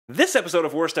This episode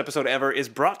of Worst Episode Ever is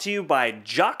brought to you by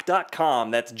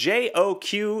Joq.com. That's JOQ.com,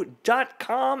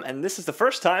 and this is the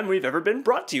first time we've ever been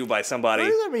brought to you by somebody.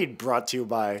 What does that mean, brought to you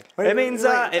by? It means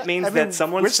that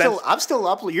someone spent...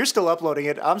 You're still uploading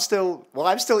it. I'm still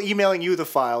emailing you the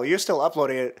file. You're still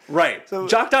uploading it. Right. So,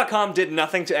 Joq.com did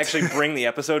nothing to actually bring the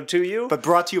episode to you. But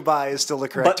brought to you by is still the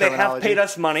correct terminology. But they have paid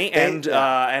us money,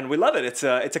 and we love it. It's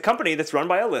a company that's run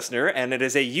by a listener, and it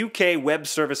is a UK web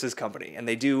services company, and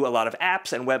they do a lot of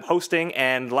apps and web hosting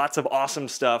and lots of awesome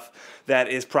stuff that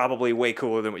is probably way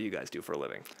cooler than what you guys do for a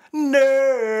living.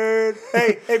 Nerd!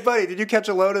 Hey, buddy, did you catch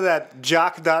a load of that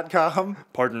Joq.com?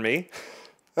 Pardon me?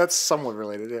 That's somewhat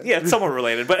related, Yeah, it's somewhat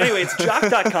related. But anyway, it's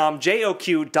Joq.com,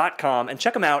 JOQ.com, and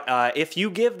check them out. If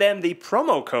you give them the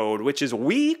promo code, which is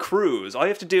WEE Cruise, all you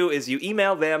have to do is you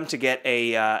email them to get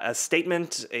a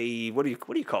statement, what do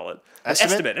you call it? An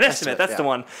estimate, that's the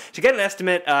one. To get an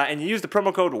estimate, and you use the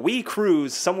promo code WEE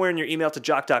Cruise somewhere in your email to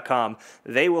Joq.com,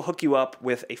 they will hook you up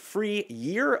with a free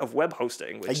year of web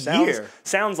hosting, which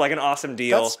sounds like an awesome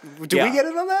deal. Do we get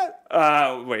it on that?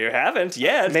 Well, you haven't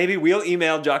yet. Maybe we'll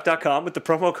email Joq.com with the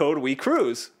promo code WEE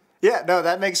Cruise. Yeah, no,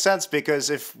 that makes sense, because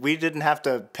if we didn't have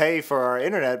to pay for our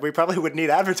internet, we probably would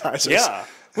need advertisers. Yeah.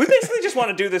 We basically just want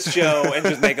to do this show and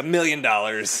just make $1 million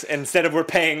instead of we're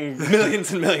paying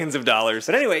millions and millions of dollars.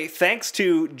 But anyway, thanks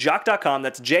to Joq.com,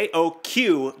 that's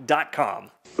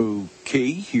JOQ.com.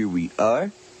 Okay, here we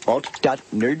are.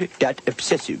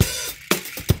 Alt.nerd.obsessive.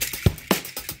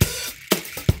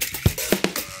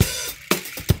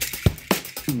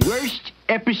 Worst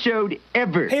episode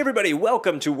ever. Hey everybody,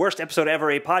 welcome to Worst Episode Ever,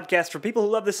 a podcast for people who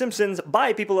love The Simpsons,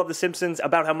 by people who love The Simpsons,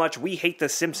 about how much we hate The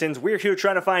Simpsons. We're here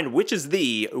trying to find which is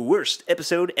the worst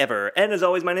episode ever. And as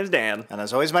always, my name's Dan. And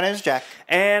as always, my name's Jack.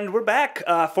 And we're back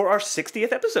for our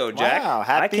 60th episode, Jack. Wow,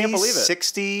 happy I can't believe it.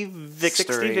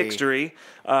 60-victory. 60-victory.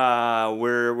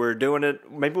 We're doing it.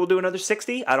 Maybe we'll do another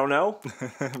 60. I don't know.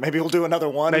 Maybe we'll do another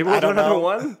one. Maybe we'll do another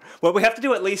one. Well, we have to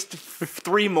do at least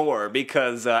 3 more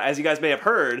because, as you guys may have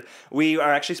heard, we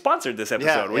are actually sponsored this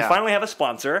episode. We finally have a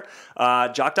sponsor,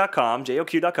 Joq.com,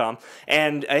 JOQ.com.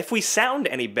 And if we sound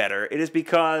any better, it is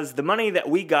because the money that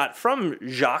we got from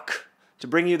Joq to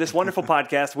bring you this wonderful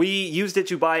podcast, we used it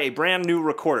to buy a brand new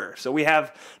recorder. So we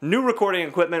have new recording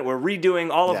equipment. We're redoing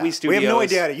all of WEE Studios. We have no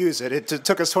idea how to use it. It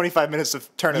took us 25 minutes to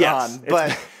turn it on.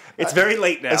 But it's very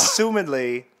late now.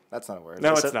 Assumedly... That's not a word.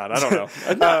 No, it's not. I don't know.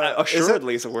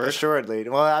 Assuredly is a word. Assuredly.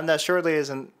 Well, assuredly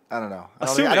isn't... I don't know.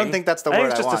 I don't think that's the word I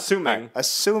want. just assuming.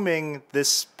 Assuming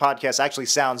this podcast actually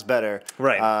sounds better,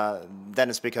 right? Then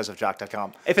it's because of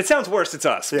Joq.com. If it sounds worse, it's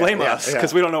us. Blame us,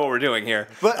 because we don't know what we're doing here.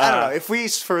 But I don't know. If we,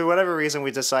 for whatever reason,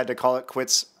 we decide to call it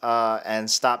quits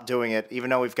and stop doing it, even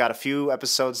though we've got a few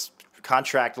episodes...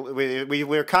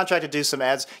 We're contracted to do some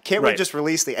ads. Can't we just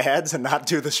release the ads and not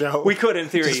do the show? We could, in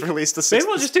theory. Just release the 60. Maybe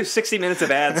we'll just do 60 minutes of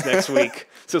ads next week.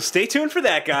 So stay tuned for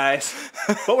that, guys.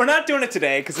 But we're not doing it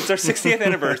today because it's our 60th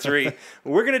anniversary.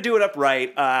 We're going to do it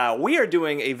upright. We are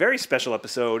doing a very special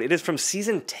episode. It is from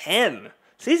season 10.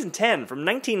 Season 10 from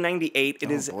 1998.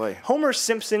 It is Homer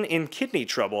Simpson in Kidney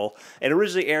Trouble. It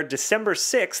originally aired December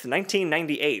 6th,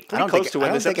 1998. Pretty close to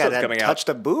when this episode's coming out. I touched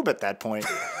a boob at that point.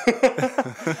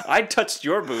 I touched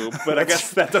your boob, but I guess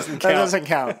that doesn't count. That doesn't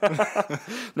count.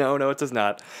 No, it does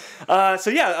not.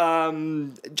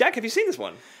 Jack, have you seen this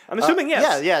one? I'm assuming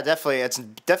yes. Yeah, definitely. It's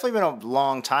definitely been a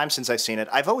long time since I've seen it.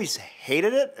 I've always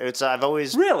hated it. I've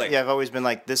always been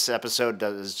like, this episode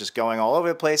is just going all over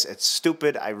the place. It's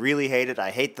stupid. I really hate it.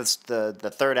 I hate the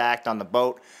third act on the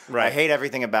boat. Right. I hate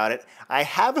everything about it. I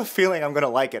have a feeling I'm going to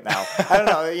like it now. I don't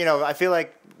know. I feel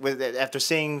like after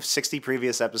seeing 60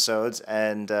 previous episodes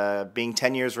and being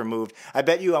 10 years removed, I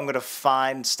bet you I'm going to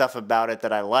find stuff about it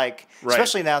that I like,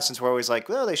 especially now since we're always like,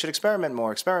 well, they should experiment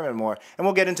more. And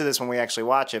we'll get into this when we actually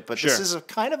watch it, but this is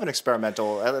kind of an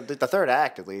experimental, the third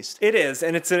act at least. It is,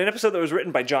 and it's an episode that was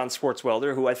written by John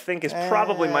Swartzwelder, who I think is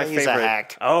probably my favorite. He's a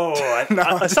hack. Oh,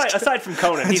 aside from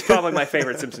Conan, he's probably my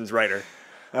favorite Simpsons writer.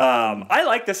 I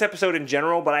like this episode in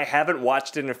general, but I haven't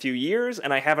watched it in a few years,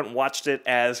 and I haven't watched it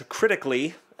as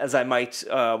critically as I might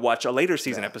watch a later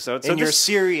season episode. So in my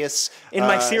serious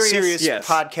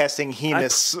podcasting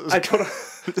hemus.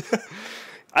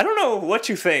 I don't know what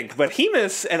you think, but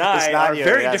Hemus and I are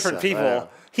very different people.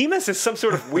 Hemus is some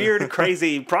sort of weird,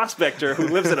 crazy prospector who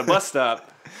lives at a bus stop.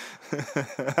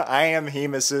 I am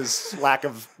Hemus's lack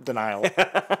of denial.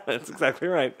 That's exactly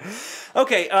right.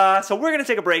 Okay, so we're going to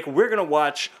take a break. We're going to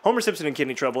watch Homer Simpson in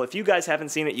Kidney Trouble. If you guys haven't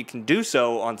seen it, you can do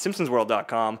so on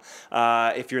simpsonsworld.com.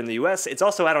 If you're in the U.S., it's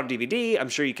also out on DVD. I'm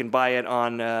sure you can buy it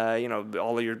on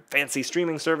all of your fancy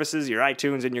streaming services, your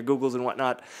iTunes and your Googles and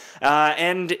whatnot.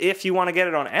 And if you want to get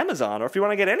it on Amazon, or if you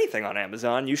want to get anything on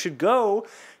Amazon, you should go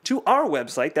to our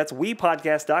website. That's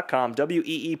weepodcast.com,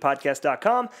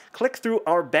 weepodcast.com. Click through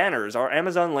our banners, our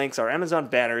Amazon links, our Amazon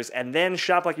banners, and then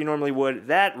shop like you normally would.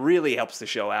 That really helps the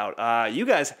show out. You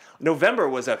guys, November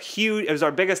was it was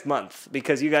our biggest month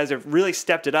because you guys have really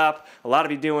stepped it up. A lot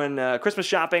of you doing Christmas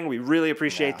shopping. We really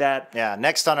appreciate that. Yeah,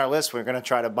 next on our list, we're going to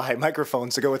try to buy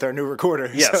microphones to go with our new recorder.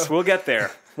 Yes, we'll get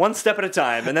there. One step at a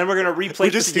time, and then we're going to replay We're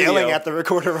just yelling at the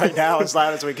recorder right now as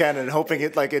loud as we can and hoping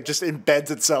it just embeds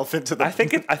itself into the... I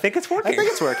think it's working. I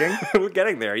think it's working. We're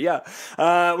getting there, yeah.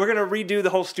 We're going to redo the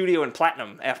whole studio in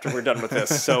platinum after we're done with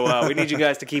this, so we need you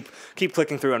guys to keep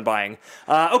clicking through and buying.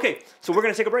 Okay, so we're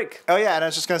going to take a break. Oh, yeah, and I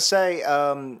was just going to say...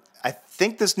 I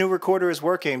think this new recorder is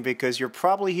working because you're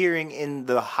probably hearing in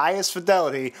the highest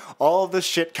fidelity all of the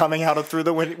shit coming out through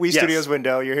the Wii Studios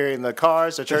window. You're hearing the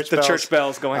cars, the church bells. The church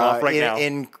bells going off right now.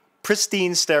 In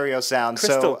pristine stereo sound.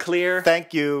 Crystal clear.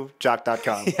 Thank you,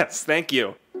 Jock.com. Yes, thank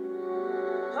you.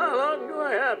 How long do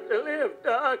I have to live,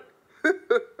 Doc?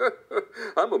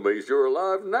 I'm amazed you're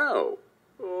alive now.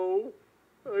 Oh,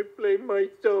 I blame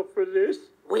myself for this.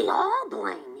 We all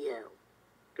blame you.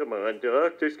 Come on,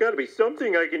 Doc. There's got to be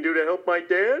something I can do to help my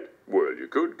dad. Well, you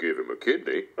could give him a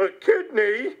kidney. A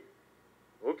kidney?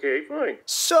 Okay, fine.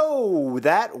 So,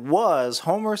 that was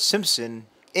Homer Simpson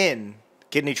in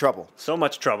kidney trouble. So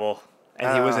much trouble,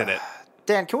 and he was in it.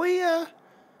 Dan, can we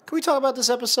talk about this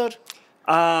episode?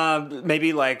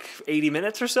 Maybe like 80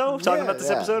 minutes or so talking about this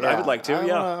episode? Yeah. I would like to,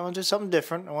 I want to do something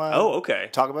different. Okay.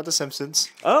 Talk about The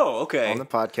Simpsons. Oh, okay. On the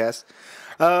podcast.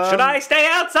 Should I stay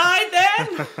outside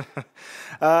then?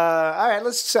 All right,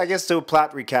 let's, I guess, do a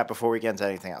plot recap before we get into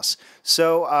anything else.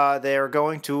 So they're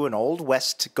going to an Old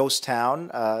West ghost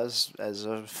town as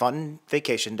a fun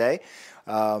vacation day.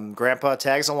 Grandpa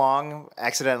tags along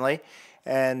accidentally,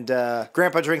 and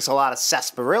Grandpa drinks a lot of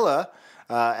sarsaparilla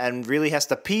and really has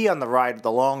to pee on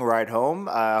the long ride home.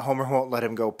 Homer won't let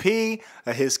him go pee.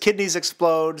 His kidneys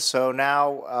explode, so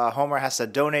now Homer has to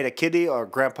donate a kidney or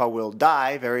Grandpa will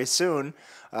die very soon.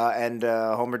 And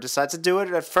Homer decides to do it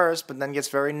at first, but then gets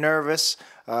very nervous.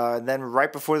 Then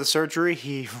right before the surgery,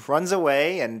 he runs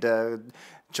away and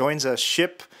joins a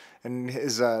ship, and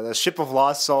is the ship of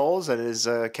lost souls, and is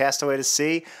cast away to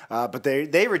sea. But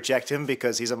they reject him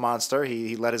because he's a monster.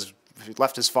 He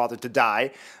left his father to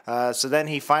die. So then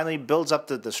he finally builds up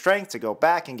the strength to go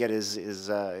back and get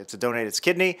to donate his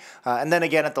kidney. And then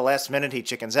again at the last minute he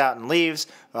chickens out and leaves.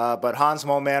 But Hans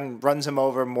Moleman runs him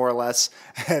over more or less,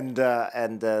 and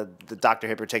the Dr.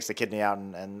 Hipper takes the kidney out,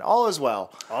 and all is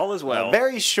well. All is well.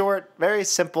 Very short, very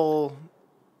simple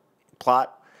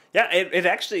plot. Yeah, it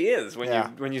actually is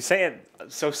when you say it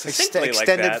so succinctly like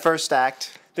that. Extended first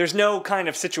act. There's no kind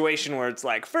of situation where it's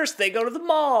like, first they go to the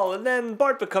mall, and then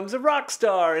Bart becomes a rock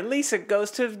star, and Lisa goes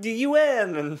to the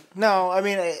UN. And no, I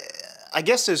mean, I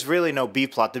guess there's really no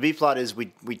B-plot. The B-plot is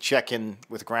we check in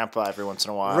with Grandpa every once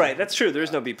in a while. Right, that's true. There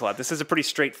is no B-plot. This is a pretty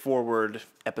straightforward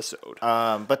episode.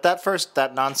 But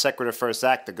that non-sequitur first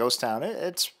act, the ghost town,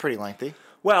 it's pretty lengthy.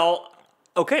 Well...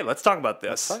 Okay, let's talk about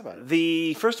this. Let's talk about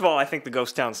it. First of all, I think the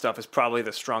Ghost Town stuff is probably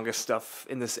the strongest stuff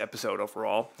in this episode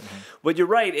overall. Mm-hmm. But you're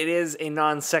right, it is a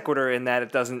non sequitur in that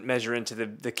it doesn't measure into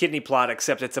the kidney plot,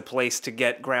 except it's a place to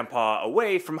get Grandpa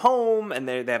away from home, and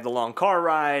they have the long car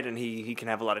ride, and he can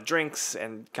have a lot of drinks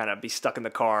and kind of be stuck in the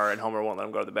car, and Homer won't let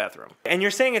him go to the bathroom. And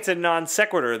you're saying it's a non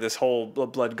sequitur, this whole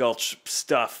Blood Gulch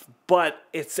stuff, but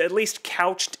it's at least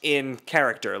couched in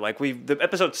character. Like the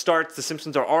episode starts, the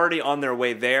Simpsons are already on their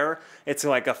way there. It's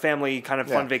like a family kind of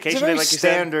fun vacation. It's a very like you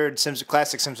standard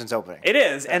classic Simpsons opening. It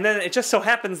is, and then it just so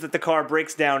happens that the car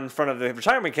breaks down in front of the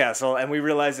retirement castle, and we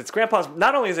realize it's Grandpa's.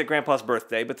 Not only is it Grandpa's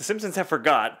birthday, but the Simpsons have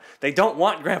forgot. They don't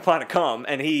want Grandpa to come,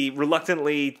 and he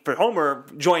reluctantly, for Homer,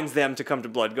 joins them to come to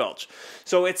Blood Gulch.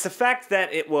 So it's the fact that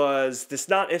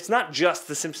it's not just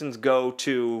the Simpsons go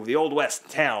to the Old West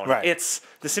town. Right. It's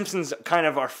the Simpsons kind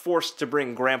of are forced to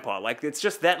bring Grandpa. Like, it's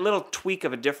just that little tweak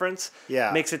of a difference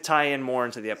makes it tie in more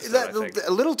into the episode, I think.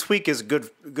 A little tweak is a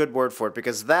good word for it,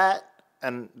 because that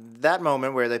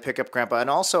moment where they pick up Grandpa, and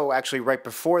also actually right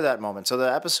before that moment. So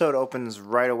the episode opens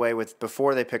right away with,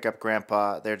 before they pick up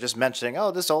Grandpa, they're just mentioning,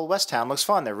 oh, this Old West town looks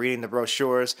fun. They're reading the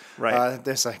brochures. Right.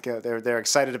 There's like they're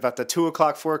excited about the 2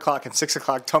 o'clock, 4 o'clock, and 6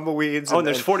 o'clock tumbleweeds. Oh, and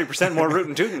there's 40% more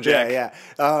rootin' tootin', Jack.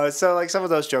 Yeah. So like some of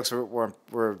those jokes were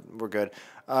good.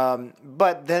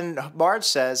 But then Marge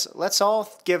says, let's all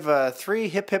give 3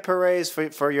 hip hip hoorays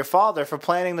for your father for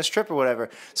planning this trip or whatever.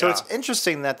 So it's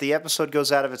interesting that the episode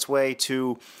goes out of its way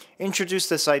to introduce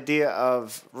this idea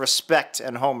of respect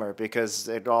and Homer, because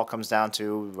it all comes down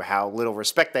to how little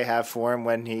respect they have for him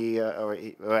when or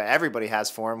everybody has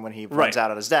for him when he runs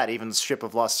out on his dad. Even the ship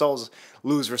of lost souls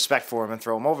lose respect for him and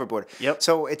throw him overboard. Yep.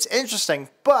 So it's interesting,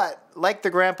 but like the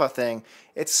grandpa thing,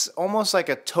 it's almost like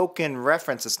a token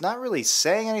reference. It's not really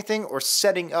saying anything or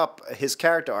setting up his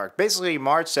character arc. Basically,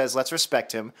 Marge says, let's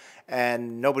respect him,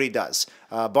 and nobody does.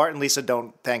 Bart and Lisa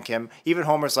don't thank him. Even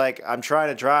Homer's like, I'm trying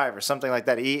to drive, or something like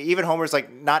that. Even Homer's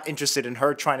like not interested in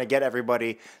her trying to get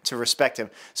everybody to respect him.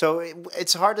 So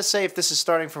it's hard to say if this is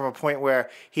starting from a point where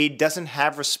he doesn't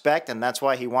have respect, and that's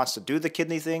why he wants to do the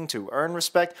kidney thing to earn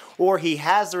respect, or he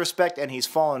has the respect and he's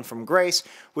fallen from grace,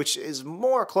 which is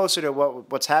more closer to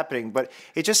what's happening. But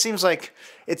it just seems like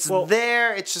it's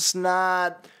there. It's just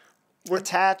not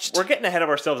attached. We're getting ahead of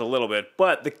ourselves a little bit,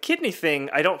 but the kidney thing,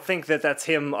 I don't think that's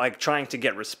him like trying to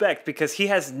get respect, because he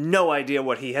has no idea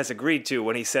what he has agreed to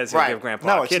when he says he'll give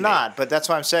Grandpa a kidney. No, it's not. But that's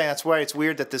why I'm saying that's why it's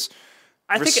weird that this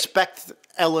respect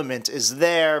element is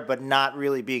there, but not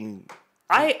really being.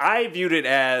 I viewed it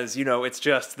as, it's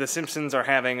just the Simpsons are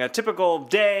having a typical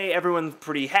day, everyone's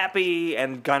pretty happy,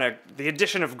 and kind of the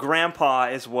addition of Grandpa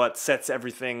is what sets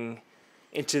everything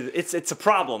into it's a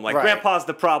problem. Like, Grandpa's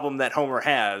the problem that Homer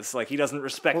has. Like, he doesn't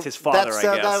respect his father, I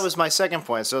guess. That was my second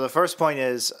point. So the first point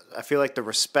is, I feel like the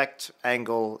respect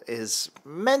angle is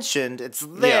mentioned. It's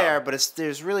there, but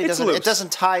it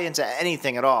doesn't tie into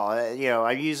anything at all.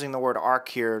 I'm using the word arc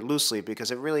here loosely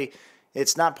because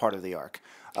it's not part of the arc.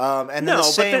 And then the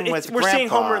same with we're Grandpa. seeing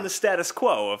Homer in the status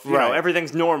quo of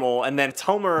everything's normal, and then it's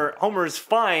Homer's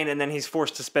fine, and then he's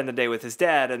forced to spend the day with his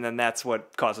dad, and then that's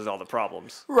what causes all the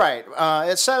problems. Right.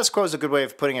 Status quo is a good way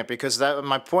of putting it, because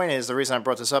my point is, the reason I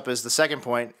brought this up is the second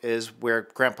point is where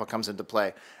Grandpa comes into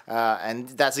play. And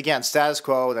that's, again, status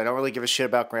quo. They don't really give a shit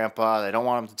about Grandpa. They don't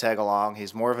want him to tag along.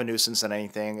 He's more of a nuisance than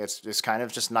anything. It's kind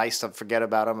of just nice to forget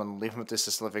about him and leave him at this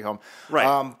assisted living home.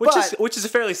 Right. Which is a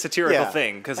fairly satirical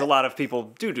thing, because a lot of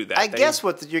people do that.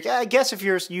 I guess if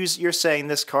you're saying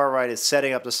this car ride is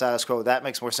setting up the status quo, that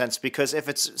makes more sense, because if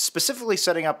it's specifically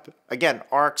setting up, again,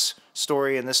 arcs,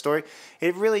 story in this story,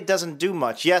 it really doesn't do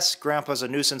much. Yes, Grandpa's a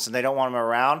nuisance and they don't want him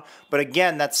around, but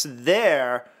again, that's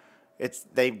there.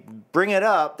 They bring it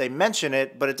up, they mention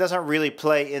it, but it doesn't really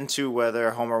play into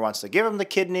whether Homer wants to give him the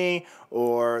kidney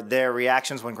or their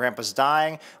reactions when Grandpa's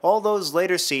dying. All those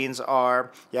later scenes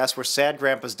are, yes, we're sad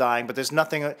Grandpa's dying, but there's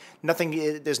nothing.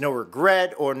 There's no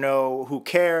regret or no who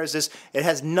cares. It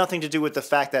has nothing to do with the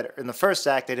fact that in the first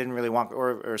act they didn't really want,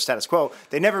 or status quo,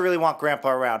 they never really want Grandpa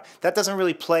around. That doesn't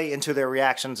really play into their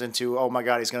reactions into, oh my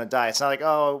God, he's going to die. It's not like,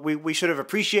 oh, we should have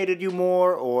appreciated you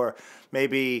more, or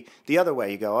maybe the other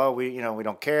way. You go, oh, we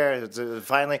don't care.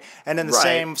 Finally, and then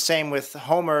the same with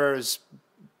Homer's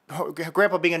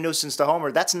Grandpa being a nuisance to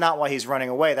Homer. That's not why he's running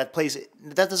away. That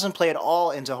doesn't play at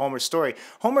all into Homer's story.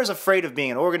 Homer's afraid of being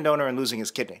an organ donor and losing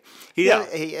his kidney. He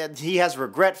has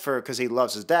regret because he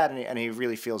loves his dad and he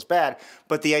really feels bad.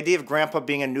 But the idea of Grandpa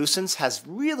being a nuisance has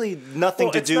really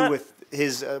nothing to do with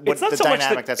his the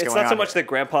dynamic that's going on. It's not so much that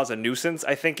Grandpa's a nuisance.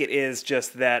 I think it is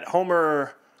just that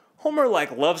Homer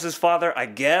like loves his father, I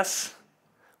guess,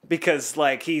 because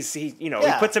like he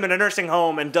puts him in a nursing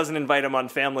home and doesn't invite him on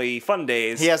family fun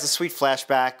days. He has a sweet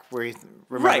flashback where he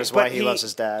remembers why he loves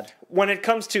his dad. When it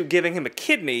comes to giving him a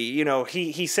kidney,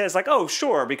 he says like, oh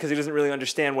sure, because he doesn't really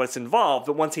understand what's involved.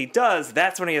 But once he does,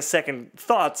 that's when he has second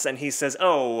thoughts and he says,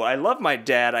 oh, I love my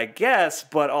dad, I guess,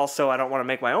 but also I don't want to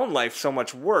make my own life so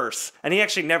much worse. And he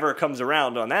actually never comes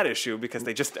around on that issue because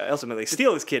they just ultimately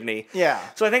steal his kidney. Yeah.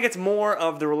 So I think it's more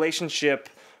of the relationship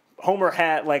Homer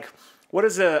had, like, what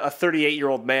is a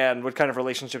 38-year-old man, what kind of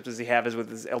relationship does he have with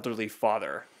his elderly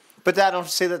father? But I don't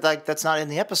say that that's not in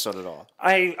the episode at all.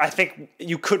 I think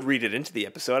you could read it into the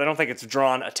episode. I don't think it's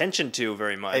drawn attention to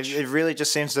very much. It really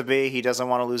just seems to be he doesn't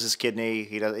want to lose his kidney.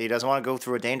 He doesn't want to go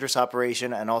through a dangerous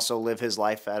operation and also live his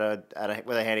life with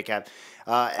a handicap.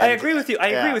 I agree with you. I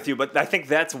agree with you, but I think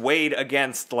that's weighed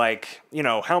against, like,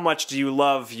 how much do you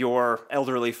love your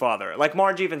elderly father? Like,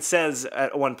 Marge even says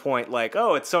at one point, like,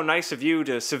 oh, it's so nice of you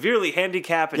to severely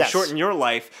handicap and shorten your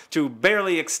life to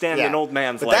barely extend an old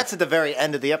man's life. But that's at the very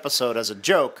end of the episode as a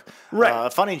joke,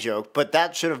 a funny joke, but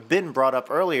that should have been brought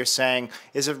up earlier, saying,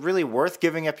 is it really worth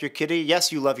giving up your kidney? Yes,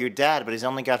 you love your dad, but he's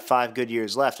only got 5 good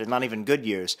years left, and not even good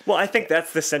years. Well, I think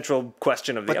that's the central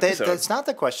question of the episode. But that's not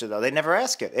the question, though. They never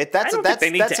ask it. I don't think they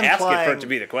need to ask it for it to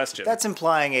be the question. That's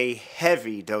implying a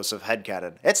heavy dose of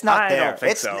headcanon. It's not there. I don't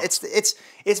think so.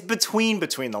 It's between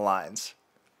the lines.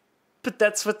 But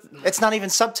that's what... It's not even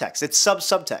subtext. It's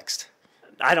subtext.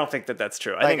 I don't think that that's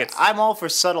true. I think it's... I'm all for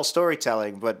subtle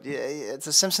storytelling, but it's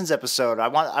a Simpsons episode. I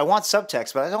want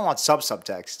subtext, but I don't want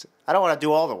subtext. I don't want to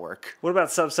do all the work. What about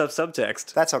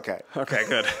subtext? That's okay. Okay,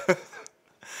 good.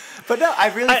 But no, I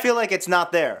really feel like it's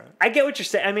not there. I get what you're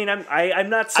saying. I mean, I'm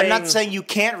not saying... I'm not saying you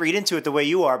can't read into it the way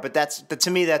you are, but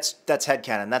to me, that's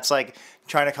headcanon. That's like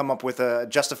trying to come up with a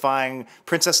justifying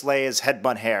Princess Leia's head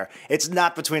bun hair. It's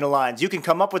not between the lines. You can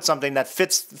come up with something that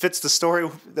fits the story,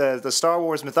 the Star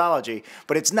Wars mythology,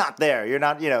 but it's not there. You're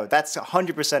not, that's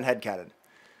 100% headcanon.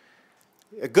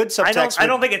 A good subtext... I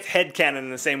don't think it's headcanon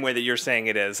in the same way that you're saying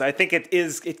it is. I think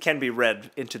it can be read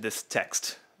into this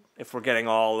text. If we're getting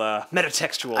all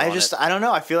metatextual I don't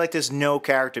know. I feel like there's no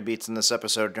character beats in this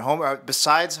episode.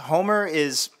 Homer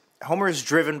is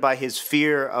driven by his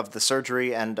fear of the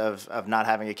surgery and of not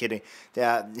having a kidney.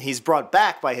 He's brought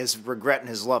back by his regret and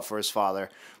his love for his father.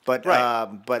 But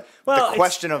the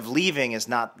question of leaving is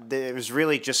not. It was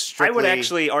really just strictly. I would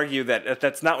actually argue that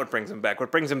that's not what brings him back.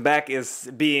 What brings him back is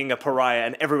being a pariah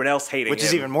and everyone else hating him. Which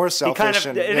is even more selfish.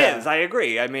 It is. I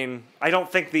agree. I mean, I don't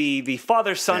think the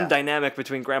father-son dynamic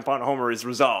between Grandpa and Homer is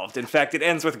resolved. In fact, it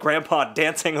ends with Grandpa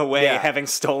dancing away, having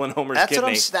stolen Homer's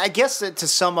kidney. I guess to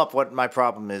sum up what my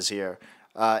problem is here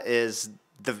is.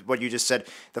 What you just said,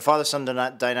 the father-son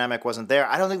dynamic wasn't there.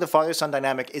 I don't think the father-son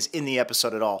dynamic is in the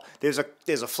episode at all. There's a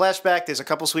flashback. There's a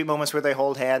couple sweet moments where they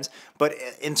hold hands. But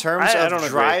in terms of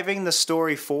driving the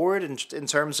story forward, in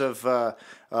terms of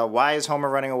why is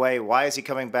Homer running away, why is he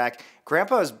coming back,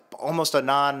 Grandpa is almost a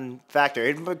non-factor.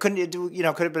 It could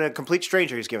have been a complete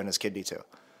stranger he's given his kidney to.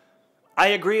 I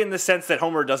agree in the sense that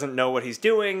Homer doesn't know what he's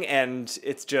doing, and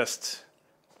it's just...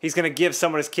 He's going to give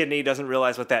someone his kidney, doesn't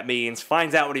realize what that means,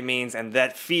 finds out what he means, and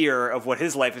that fear of what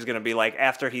his life is going to be like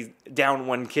after he's down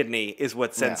one kidney is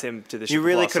what sends him to the ship. You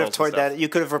really could have toyed that. You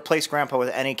could have replaced Grandpa with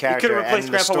any character. You could have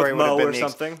replaced Grandpa with Moe or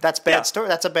something. That's bad story.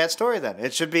 That's a bad story then.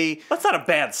 It should be... That's not a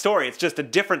bad story. It's just a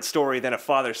different story than a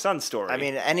father-son story. I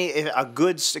mean, a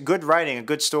good writing, a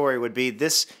good story would be,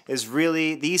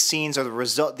 these scenes are the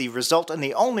result and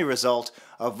the only result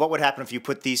of what would happen if you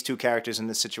put these two characters in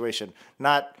this situation.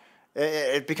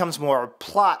 It becomes more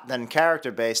plot than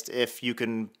character-based if you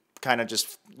can kind of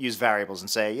just use variables and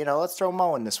say, let's throw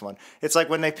Moe in this one. It's like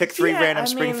when they pick three random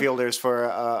Springfielders for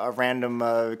a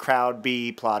random crowd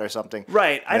B plot or something.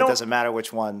 Right. It doesn't matter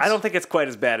which ones. I don't think it's quite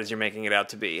as bad as you're making it out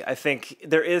to be. I think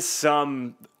there is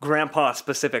some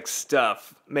Grandpa-specific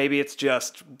stuff. Maybe it's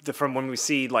just from when we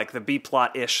see like the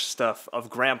B-plot-ish stuff of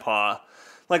Grandpa.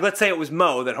 Like, let's say it was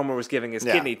Moe that Homer was giving his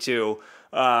kidney to.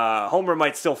 Homer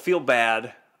might still feel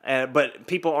bad. But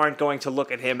people aren't going to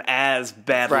look at him as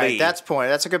badly. Right,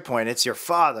 that's a good point. It's your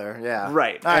father, yeah.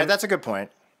 Right. All right, that's a good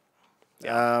point.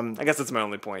 Yeah. I guess that's my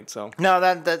only point. So no,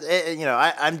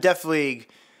 I'm definitely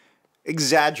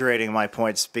exaggerating my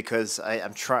points because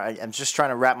I'm just trying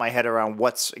to wrap my head around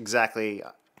what's exactly.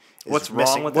 What's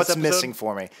wrong with this episode? What's missing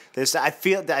for me? I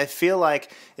feel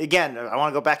like, again, I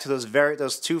want to go back to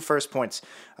those two first points.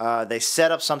 They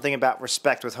set up something about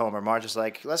respect with Homer. Marge's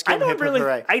like, let's give him hip hip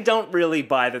hooray. I don't really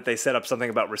buy that they set up something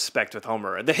about respect with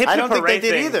Homer. The hip hip hooray I don't think they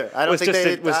did either.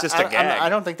 It was just a gag. I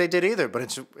don't think they did either.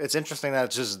 But it's interesting that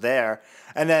it's just there.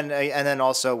 And then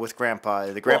also with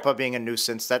Grandpa, Grandpa being a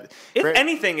nuisance. If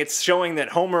anything, it's showing that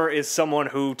Homer is someone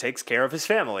who takes care of his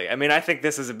family. I mean, I think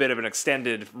this is a bit of an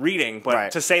extended reading,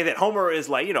 but to say that Homer is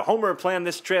like, Homer planned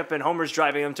this trip and Homer's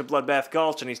driving him to Bloodbath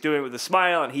Gulch and he's doing it with a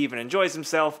smile and he even enjoys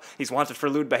himself. He's wanted for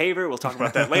lewd behavior. We'll talk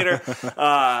about that later.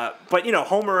 But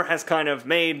Homer has kind of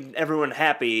made everyone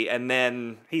happy, and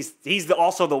then he's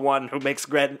also the one who makes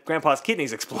Grandpa's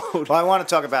kidneys explode. Well, I want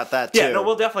to talk about that too. Yeah, no,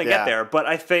 we'll definitely get there, but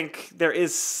I think there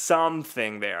is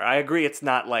something there. I agree it's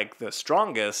not like the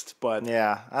strongest, but...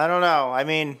 Yeah, I don't know. I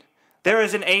mean... There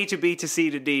is an A to B to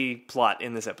C to D plot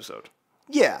in this episode.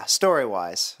 Yeah,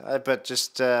 story-wise. But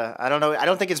just, I don't know. I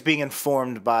don't think it's being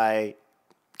informed by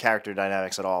character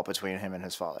dynamics at all between him and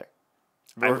his father.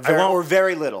 Or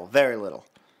very little. Very little.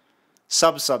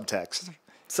 Subtext.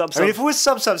 I mean, if it was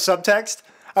subtext...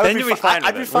 Then you'd be fine with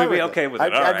it. I'd be fine with it. Okay with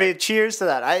it. I'd be cheers to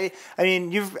that. I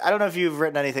mean, I don't know if you've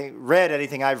read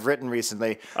anything I've written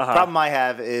recently. Problem I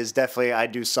have is definitely I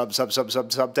do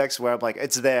subtext where I'm like,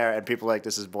 it's there, and people are like,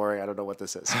 this is boring. I don't know what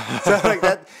this is. So like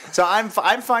that. So I'm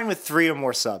fine with 3 or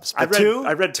more subs. I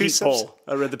read Pete Pole.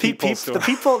 I read the Pete Pole story. The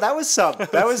Pete Pole, that was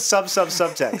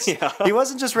subtext. Yeah. He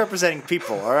wasn't just representing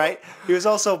people. All right, he was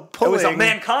also pulling. It was a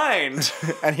mankind,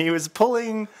 and he was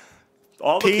pulling.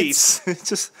 All the Pete's.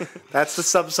 That's the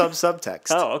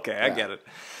subtext. Oh, okay, I get it.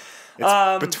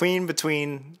 It's between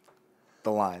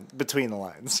the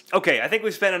lines. Okay, I think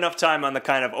we've spent enough time on the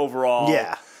kind of overall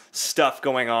stuff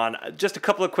going on. Just a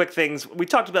couple of quick things. We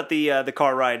talked about the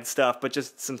car ride stuff, but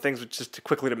just some things just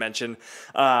quickly to mention.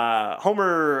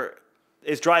 Homer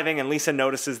is driving, and Lisa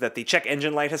notices that the check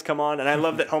engine light has come on, and I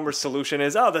love that Homer's solution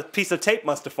is, oh, the piece of tape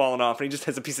must have fallen off, and he just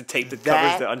has a piece of tape that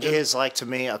covers the engine. That is, like, to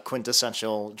me, a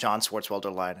quintessential John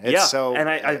Swartzwelder line. It's yeah, so, and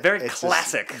I very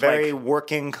classic. Very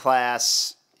working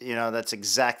class. You know, that's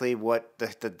exactly what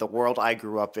the world I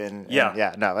grew up in. Yeah,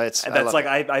 yeah. No, it's and that's like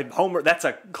I Homer. That's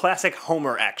a classic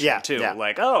Homer action too. Yeah.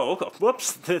 Like, oh,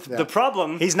 whoops, the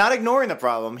problem. He's not ignoring the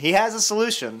problem. He has a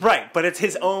solution. Right, but it's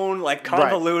his own like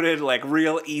convoluted, like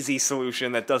real easy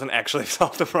solution that doesn't actually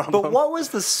solve the problem. But what was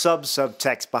the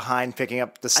subtext behind picking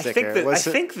up the sticker? I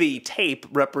think the tape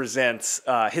represents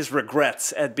his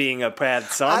regrets at being a bad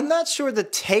son. I'm not sure the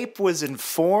tape was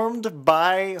informed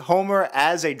by Homer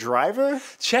as a driver.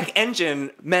 Check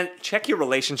engine meant check your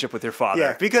relationship with your father.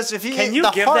 Yeah, because if you can you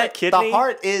give that kidney? The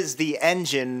heart is the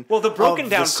engine. Well, the broken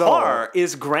down car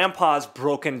is Grandpa's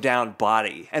broken down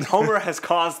body, and Homer has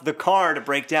caused the car to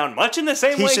break down, much in the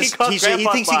same way he caused Grandpa's body. He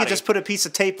thinks he could just put a piece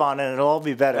of tape on it and it'll all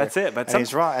be better. That's it. But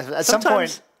he's wrong. At some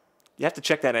point, you have to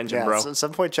check that engine, bro. At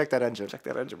some point, check that engine. Check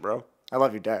that engine, bro. I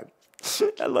love you, Dad.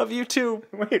 I love you too.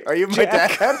 Wait, are you my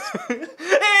dad?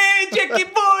 Hey, Jackie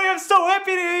boy, I'm so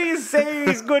happy to hear you say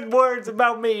these good words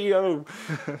about me. Oh.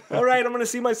 All right, I'm going to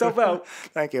see myself out.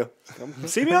 Thank you.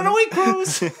 See me on a week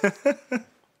cruise.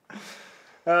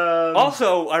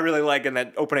 Also, I really like in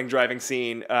that opening driving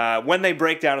scene, when they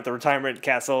break down at the retirement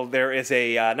castle, there is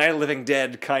a Night of the Living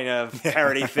Dead kind of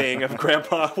parody thing of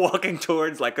Grandpa walking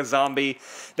towards like a zombie.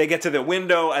 They get to the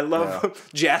window. I love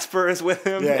Jasper is with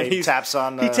him. Yeah, and he taps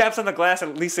on the glass,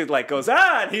 and Lisa like goes,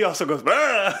 ah, and he also goes,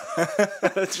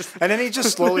 and then he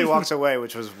just slowly walks away,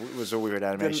 which was a weird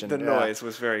animation. The noise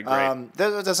was very great.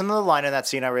 There's another line in that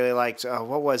scene I really liked.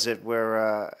 What was it?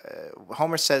 Where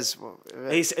Homer says,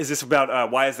 "Is this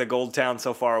about why is the gold town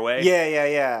so far away?"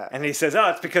 Yeah. And he says, "Oh,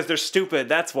 it's because they're stupid.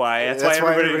 That's why. That's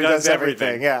why everybody does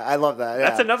everything." Yeah, I love that. Yeah.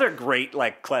 That's another great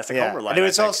like classic Homer line. And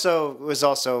it was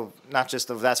also not just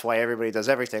that's why everybody does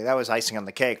everything. That was icing on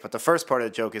the cake. But the first part of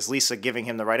the joke is Lisa giving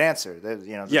him the right answer.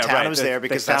 The town was there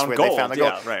because that's where they found the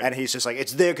gold. Yeah, right. And he's just like,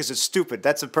 it's there because it's stupid.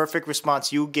 That's a perfect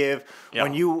response you give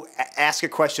when you ask a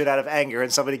question out of anger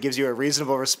and somebody gives you a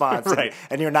reasonable response,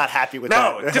 and you're not happy with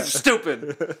that. No, it's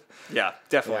stupid. Yeah,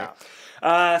 definitely.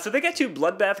 Yeah. So they get to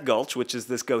Bloodbath Gulch, which is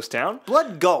this ghost town.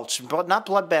 Blood Gulch, but not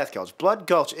Bloodbath Gulch. Blood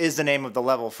Gulch is the name of the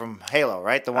level from Halo,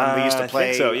 right? The one we used to play.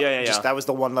 I think so. Yeah. That was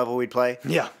the one level we'd play.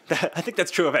 Yeah, I think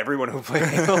that's true of everyone who played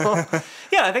Halo.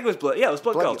 Yeah, I think it was Blood. Yeah, it was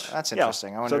Blood Gulch. That's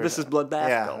interesting. Yeah. So this is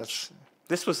Bloodbath Gulch.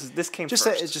 This came just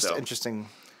first. Just interesting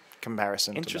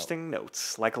comparison. Interesting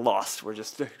notes, like Lost. We're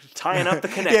just tying up the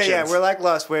connections. Yeah, we're like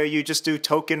Lost, where you just do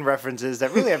token references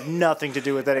that really have nothing to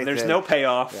do with anything. And there's no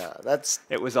payoff. Yeah,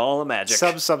 it was all a magic.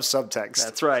 Subtext.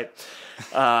 That's right.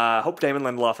 Hope Damon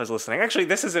Lindelof is listening. Actually,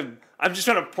 I'm just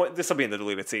trying to point. This will be in the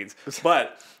deleted scenes,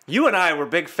 but. You and I were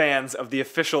big fans of the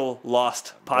official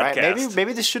Lost podcast. Right.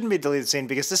 Maybe this shouldn't be a deleted scene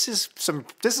because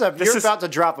you're about to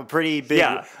drop a pretty big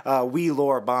WEE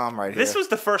lore bomb right here. This was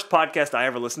the first podcast I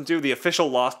ever listened to, the official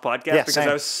Lost podcast, because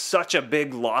I was such a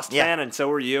big Lost fan, and so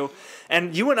were you.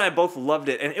 And you and I both loved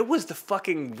it, and it was the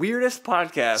fucking weirdest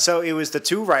podcast. So it was the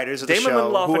two writers of the Damon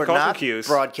show Lindelof who and are Carlton not Cuse.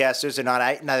 Broadcasters. They're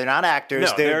not actors.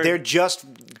 No, they're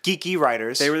just geeky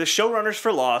writers. They were the showrunners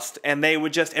for Lost, and they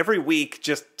would just every week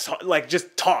just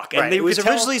talk. And it was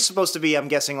originally supposed to be, I'm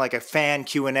guessing, like a fan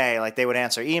Q&A. Like they would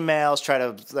answer emails, try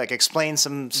to like explain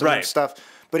some stuff.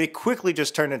 But it quickly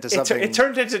just turned into something. It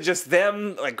turned into just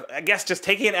them, like, I guess, just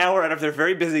taking an hour out of their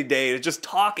very busy day to just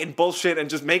talk and bullshit and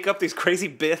just make up these crazy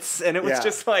bits. And it was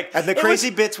just like... And the crazy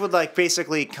bits would, like,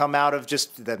 basically come out of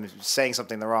just them saying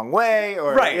something the wrong way.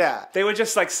 Or, They would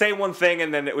just, like, say one thing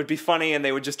and then it would be funny and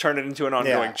they would just turn it into an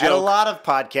ongoing joke. And a lot of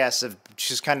podcasts have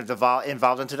just kind of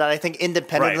involved into that. I think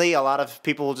independently, a lot of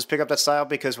people will just pick up that style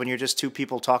because when you're just two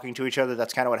people talking to each other,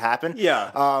 that's kind of what happened.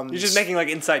 Yeah. You're just making, like,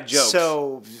 inside jokes.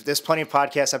 So there's plenty of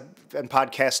podcasts and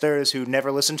podcasters who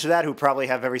never listen to that, who probably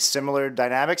have very similar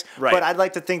dynamics. Right. But I'd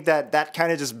like to think that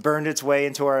kind of just burned its way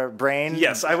into our brain.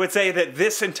 Yes, I would say that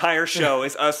this entire show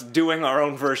is us doing our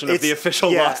own version of the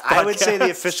official Lost podcast. I would say the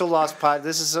official Lost pod.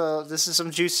 This is some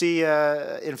juicy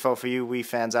info for you WEE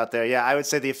fans out there. Yeah, I would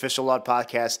say the official Lost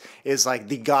podcast is like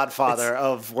the Godfather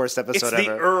of worst episode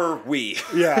ever. It's the WEE.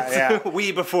 Yeah.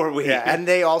 WEE before WEE. Yeah, and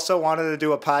they also wanted to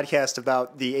do a podcast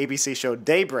about the ABC show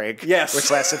Daybreak, which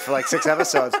lasted for like 6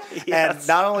 episodes. Yes. And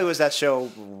not only was that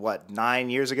show, 9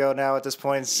 years ago now at this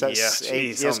point? 8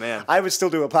 years. Oh, man. I would still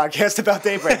do a podcast about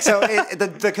Daybreak. So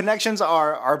the connections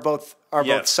are both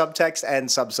subtext and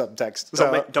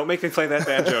subtext. Don't make me play that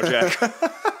banjo,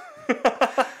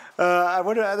 Jack. I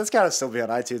wonder. That's got to still be on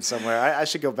iTunes somewhere. I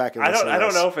should go back and listen to this. I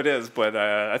don't know if it is, but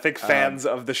I think fans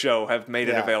of the show have made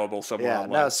it available somewhere online.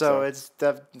 No, so it's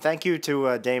thank you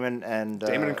to Damon and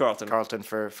Carlton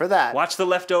for that. Watch The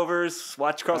Leftovers.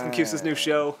 Watch Carlton Cuse's new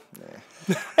show.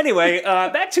 Anyway,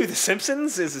 back to The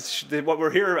Simpsons is what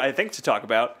we're here, I think, to talk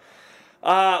about.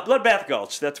 Bloodbath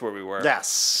Gulch, that's where we were.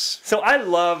 Yes. So I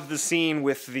love the scene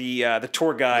with the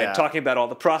tour guide talking about all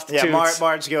the prostitutes. Yeah,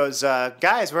 Marge goes,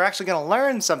 guys, we're actually going to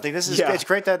learn something. This is it's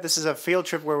great that this is a field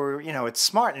trip where we're, it's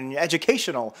smart and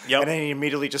educational. Yep. And then he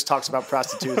immediately just talks about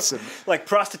prostitutes. And like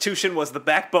prostitution was the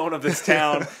backbone of this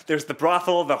town. There's the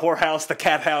brothel, the whorehouse, the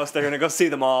cat house. They're going to go see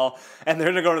them all. And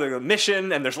they're going to go to the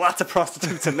mission, and there's lots of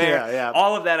prostitutes in there.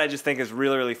 All of that I just think is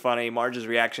really, really funny. Marge's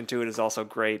reaction to it is also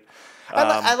great.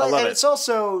 I love it. It's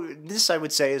also, this I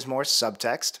would say is more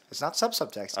subtext. It's not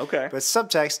subtext. Okay. But it's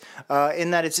subtext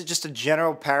in that it's just a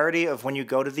general parody of when you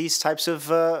go to these types of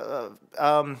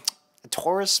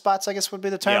tourist spots, I guess would be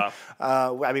the term.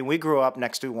 Yeah. I mean, we grew up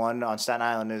next to one on Staten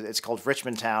Island. It's called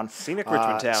Richmond Town. Scenic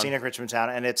Richmond Town. Scenic Richmond Town.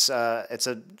 And it's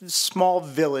a small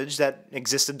village that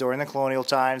existed during the colonial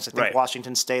times. I think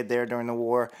Washington stayed there during the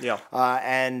war. Yeah.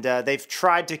 And they've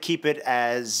tried to keep it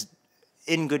as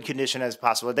in good condition as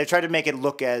possible. They try to make it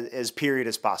look as period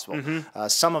as possible. Mm-hmm.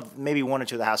 Some of, maybe one or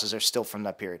two of the houses are still from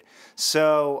that period.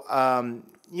 So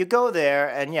you go there,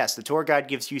 and yes, the tour guide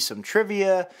gives you some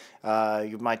trivia.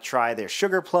 You might try their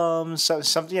sugar plums,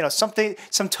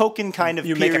 some token kind of.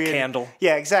 You period. Make a candle.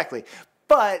 Yeah, exactly.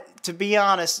 But to be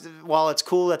honest, while it's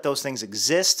cool that those things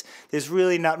exist, there's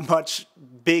really not much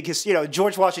big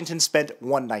George Washington spent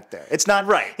one night there. It's not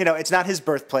it's not his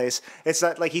birthplace. It's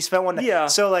not like he spent one night. Yeah.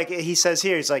 So like he says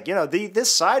here, he's like,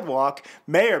 this sidewalk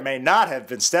may or may not have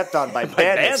been stepped on by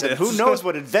bandits, and who knows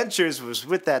what adventures was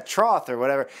with that troth or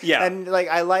whatever. Yeah. And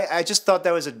I just thought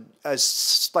that was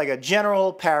a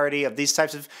general parody of these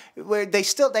types of where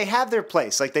they have their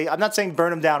place. Like I'm not saying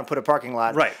burn them down and put a parking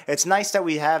lot. Right. It's nice that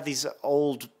we have these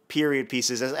old period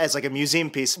pieces as like a museum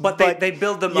piece, but they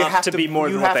build them up to be more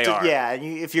than what they are. Yeah, and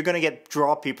if you're going to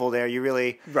draw people there, you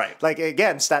really like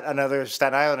again. Another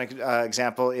Staten Island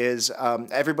example is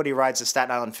everybody rides the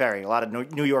Staten Island ferry. A lot of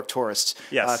New York tourists,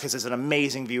 because it's an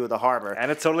amazing view of the harbor,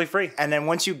 and it's totally free. And then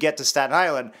once you get to Staten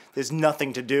Island, there's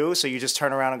nothing to do, so you just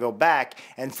turn around and go back.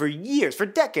 And for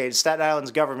decades, Staten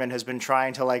Island's government has been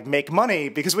trying to make money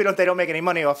because they don't make any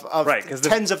money off of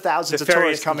tens of thousands of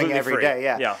tourists coming every day.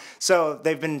 Yeah. So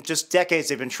they've been just decades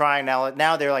they've been trying.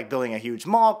 Now they're building a huge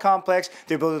mall complex.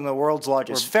 They're building the world's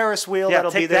largest Ferris wheel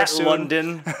that'll be there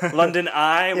soon. London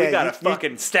Eye. We got a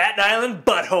fucking Staten Island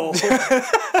butthole.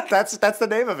 That's the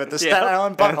name of it. The Staten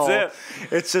Island butthole. That's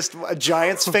it. It's just a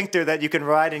giant sphincter that you can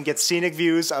ride and get scenic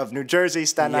views of New Jersey,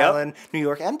 Staten Island, New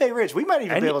York, and Bay Ridge. We might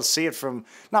even be able to see it from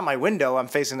not my window. I'm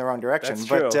facing the wrong direction. That's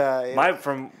but true.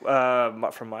 From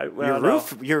my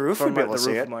roof. Your roof would be able to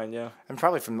see it. Mine, and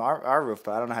probably from our roof,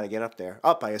 but I don't know how to get up there.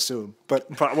 Up, I assume. But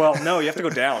no, you have to go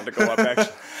down to go up.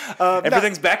 Actually,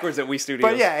 everything's backwards at WEE Studios.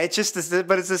 But yeah, it's just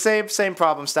but it's the same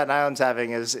problem Staten Island's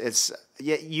having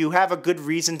you have a good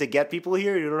reason to get people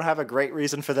here. You don't have a great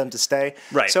reason for them to stay.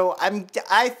 Right. So I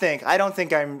don't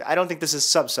think this is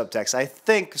subtext. I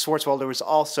think Swartzwelder was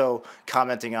also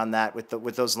commenting on that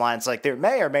with those lines like there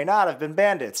may or may not have been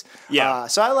bandits. Yeah.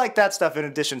 So I like that stuff in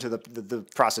addition to the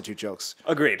prostitute jokes.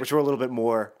 Agreed. Which were a little bit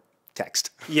more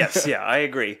text. Yes. Yeah, I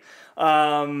agree.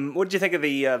 What did you think of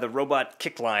the robot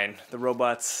kick line? The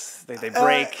robots they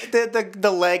break.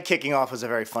 The leg kicking off was a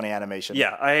very funny animation.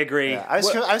 Yeah, I agree. Yeah, I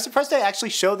was surprised they actually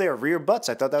showed their rear butts.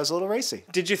 I thought that was a little racy.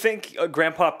 Did you think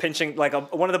Grandpa pinching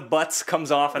one of the butts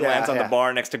comes off and lands on the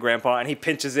bar next to Grandpa, and he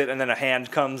pinches it, and then a hand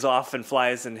comes off and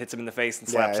flies and hits him in the face and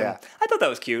slaps him? I thought that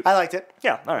was cute. I liked it.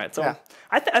 Yeah. All right. So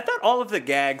I thought all of the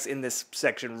gags in this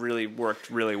section really worked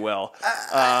really well.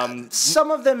 Some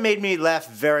of them made me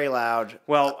laugh very loud.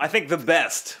 Well, I think the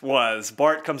best was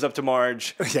Bart comes up to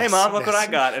Marge. Hey, Mom, look what I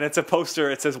got. And it's a poster.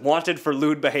 It says, wanted for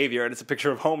lewd behavior. And it's a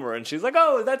picture of Homer. And she's like,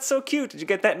 oh, that's so cute. Did you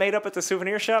get that made up at the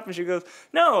souvenir shop? And she goes,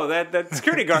 no, that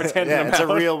security guard's handing them out. It's a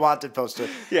real wanted poster.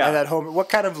 Yeah. And that Homer, what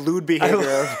kind of lewd behavior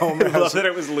of Homer? I love that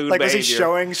it was lewd behavior. Was he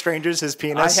showing strangers his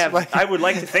penis? I would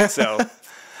like to think so.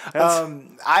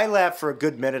 I laughed for a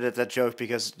good minute at that joke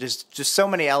because there's just so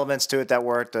many elements to it that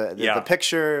worked. The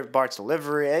picture, Bart's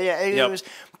delivery.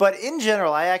 But in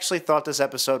general, I actually thought this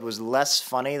episode was less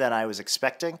funny than I was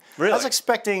expecting. Really? I was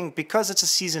expecting, because it's a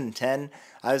season 10,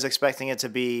 I was expecting it to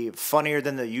be funnier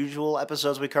than the usual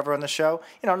episodes we cover on the show.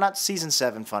 Not season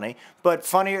 7 funny, but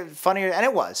funnier, and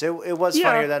it was. It was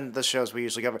funnier than the shows we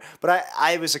usually cover. But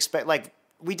I was expecting,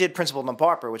 we did Principal and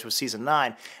Barber, which was season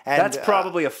 9. And that's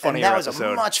probably a funnier episode. episode. That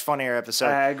was a much funnier episode.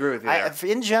 I agree with you there.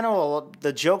 In general,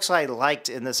 the jokes I liked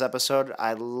in this episode,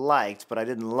 I liked, but I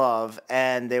didn't love,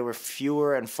 and they were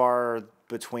fewer and far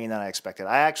between than I expected.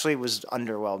 I actually was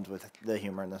underwhelmed with the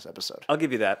humor in this episode. I'll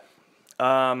give you that.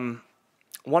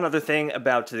 One other thing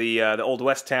about the Old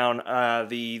West town,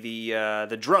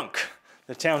 the drunk.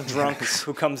 The town drunk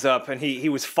who comes up, and he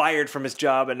was fired from his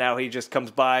job, and now he just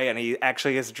comes by, and he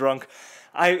actually is drunk.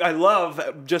 I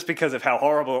love, just because of how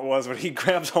horrible it was, when he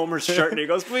grabs Homer's shirt and he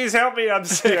goes, "Please help me, I'm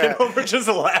sick," and Homer just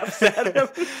laughs at him.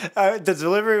 The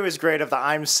delivery was great of the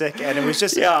 "I'm sick," and it was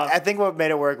just, I think what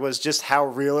made it work was just how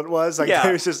real it was. Like,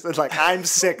 it was just like, "I'm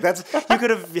sick." You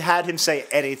could have had him say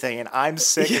anything, and "I'm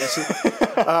sick."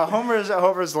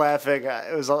 Homer's laughing.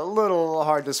 It was a little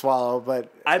hard to swallow,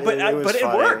 but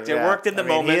it worked. It worked in the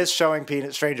moment. He is showing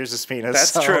strangers his penis.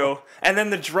 That's true. And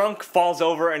then the drunk falls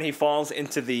over, and he falls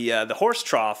into the horse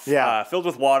trough filled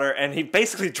with water, and he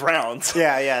basically drowns.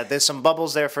 Yeah. There's some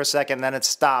bubbles there for a second, then it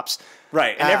stops.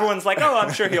 Right, and everyone's like, "Oh,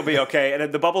 I'm sure he'll be okay." And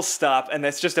then the bubbles stop, and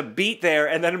it's just a beat there,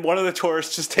 and then one of the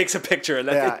tourists just takes a picture, and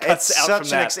then it cuts out from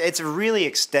that. It's a really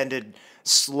extended,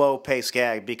 slow-paced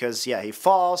gag because, he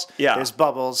falls, there's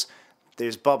bubbles,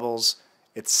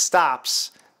 it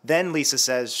stops, then Lisa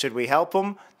says, "Should we help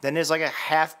him?" Then there's like a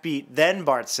half beat, then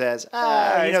Bart says, he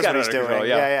knows what he's doing.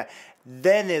 Control,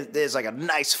 Then there's like a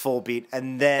nice full beat,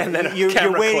 and then you're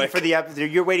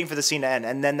waiting for the scene to end,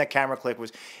 and then the camera click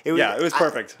was it was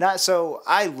perfect. So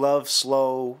I love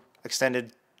slow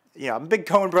extended. I'm a big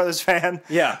Coen Brothers fan.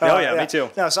 Yeah, me too.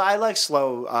 No, so I like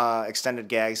slow extended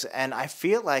gags, and I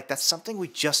feel like that's something we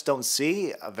just don't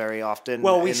see very often.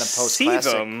 Well, we in the see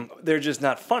them; they're just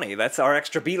not funny. That's our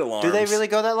extra beat alarms. Do they really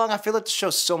go that long? I feel like the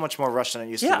show's so much more rushed than it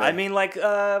used to be. Yeah, I mean, like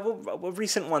a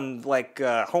recent one, like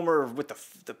Homer with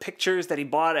the pictures that he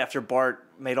bought after Bart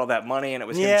made all that money, and it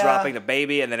was him dropping the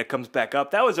baby, and then it comes back up.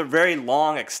 That was a very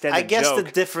long, extended joke.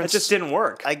 The difference... It just didn't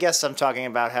work. I guess I'm talking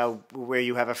about where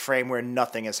you have a frame where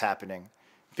nothing is happening.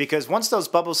 Because once those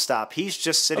bubbles stop, he's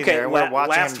just sitting there and we're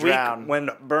watching him drown. Last week, when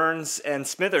Burns and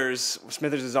Smithers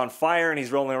is on fire, and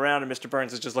he's rolling around, and Mr.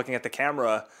 Burns is just looking at the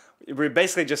camera, we're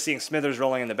basically just seeing Smithers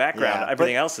rolling in the background.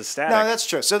 Everything else is static. No, that's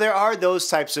true. So there are those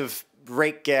types of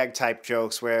rake gag type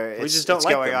jokes where it's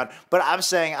going on. But I'm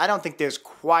saying I don't think there's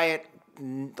quiet,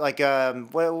 like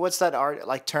what's that art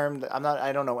like term?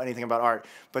 I don't know anything about art,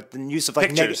 but the use of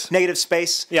like negative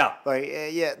space. Yeah.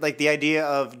 Like the idea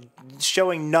of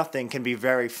showing nothing can be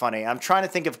very funny. I'm trying to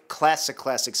think of classic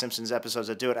Simpsons episodes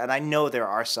that do it, and I know there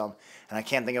are some, and I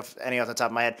can't think of any off the top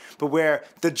of my head, but where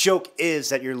the joke is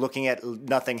that you're looking at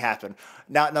nothing happen.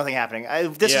 Nothing happening.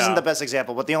 This isn't the best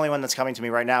example, but the only one that's coming to me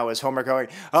right now is Homer going,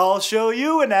 "I'll show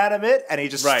you, inanimate," and he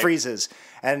just freezes.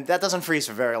 And that doesn't freeze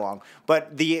for very long.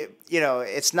 But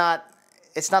it's not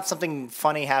something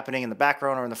funny happening in the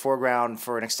background or in the foreground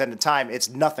for an extended time. It's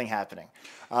nothing happening.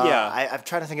 I'm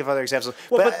trying to think of other examples.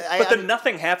 Well, but the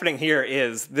nothing happening here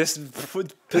is this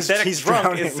pathetic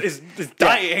drunk is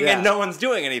dying and no one's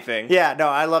doing anything. Yeah, no,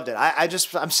 I loved it.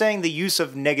 I'm saying the use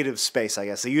of negative space, I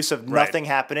guess. The use of nothing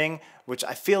happening, which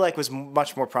I feel like was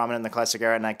much more prominent in the classic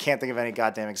era, and I can't think of any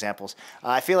goddamn examples.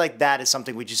 I feel like that is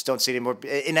something we just don't see anymore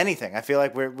in anything. I feel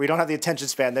like we don't have the attention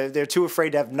span. They're too afraid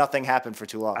to have nothing happen for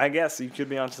too long. I guess you could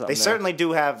be onto something. They certainly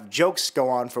do have jokes go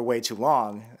on for way too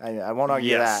long. I won't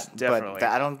argue that. Definitely. But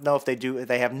I don't know if they do.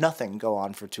 They have nothing go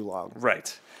on for too long.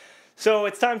 Right. So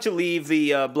it's time to leave the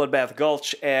Bloodbath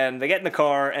Gulch, and they get in the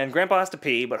car, and Grandpa has to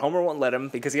pee, but Homer won't let him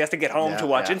because he has to get home to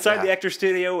watch Inside the Actors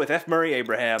Studio with F. Murray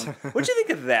Abraham. What'd you think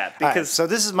of that? Because so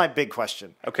this is my big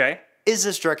question. Okay. Is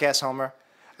this jerk-ass Homer?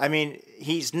 I mean,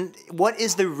 what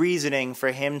is the reasoning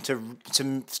for him to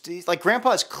like,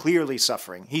 Grandpa is clearly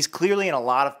suffering. He's clearly in a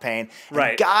lot of pain.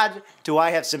 And God, do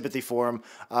I have sympathy for him.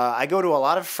 I go to a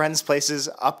lot of friends' places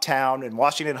uptown in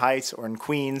Washington Heights or in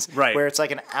Queens, where it's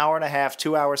like an hour and a half,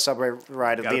 2 hour subway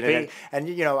ride of being in it. And,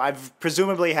 I've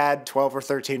presumably had 12 or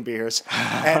 13 beers.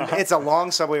 And it's a long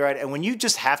subway ride. And when you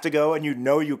just have to go and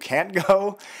you can't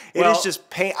go, it is just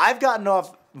pain. I've gotten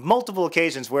off multiple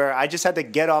occasions where I just had to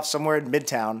get off somewhere in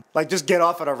Midtown, like just get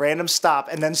off at a random stop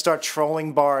and then start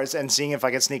trolling bars and seeing if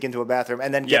I could sneak into a bathroom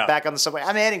and then get back on the subway.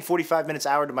 I'm adding 45 minutes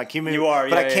hour to my commute. You are,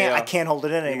 but I can't hold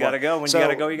it in anymore. You gotta go. When you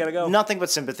gotta go, you gotta go. Nothing but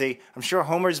sympathy. I'm sure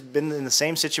Homer's been in the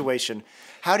same situation.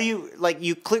 How do you,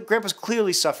 Grandpa's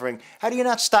clearly suffering. How do you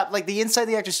not stop? Like, the Inside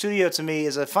the Actors Studio to me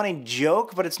is a funny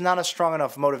joke, but it's not a strong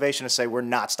enough motivation to say we're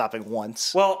not stopping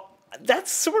once. Well,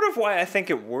 that's sort of why I think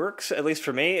it works, at least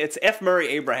for me. It's F. Murray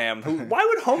Abraham. Why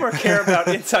would Homer care about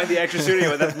Inside the Actors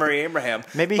Studio with F. Murray Abraham?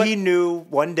 Maybe he knew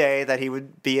one day that he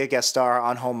would be a guest star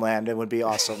on Homeland and would be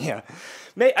awesome.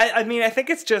 I mean, I think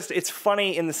it's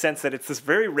funny in the sense that it's this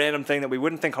very random thing that we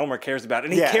wouldn't think Homer cares about,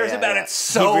 and he cares about it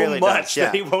so really much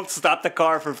that he won't stop the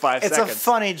car for 5 seconds. It's a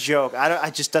funny joke.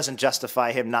 It just doesn't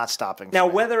justify him not stopping. Now,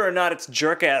 whether or not it's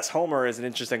jerk-ass Homer is an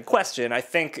interesting question. I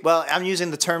think... Well, I'm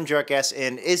using the term jerk-ass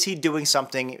in, is he doing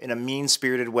something in a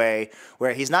mean-spirited way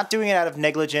where he's not doing it out of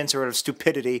negligence or out of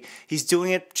stupidity, he's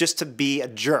doing it just to be a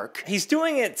jerk. He's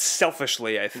doing it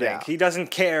selfishly, I think. Yeah. He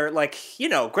doesn't care, like,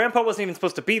 Grandpa wasn't even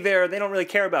supposed to be there, they don't really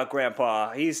care about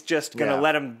Grandpa. He's just going to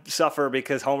let him suffer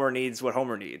because Homer needs what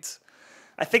Homer needs.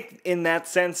 I think in that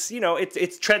sense,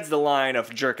 it treads the line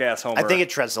of jerk-ass Homer. I think it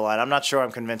treads the line. I'm not sure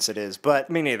I'm convinced it is, but...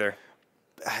 Me neither.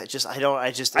 I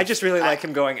just really like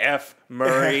him going F.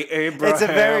 Murray Abraham. It's a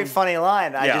very funny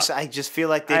line. I just feel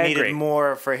like they needed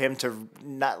more for him to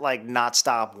not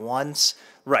stop once.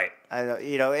 Right.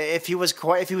 If he was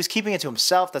keeping it to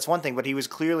himself, that's one thing. But he was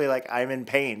clearly like, I'm in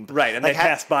pain. Right, and they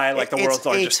pass by like the world's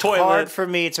largest toilet. It's hard for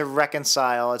me to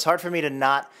reconcile. It's hard for me to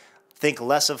not think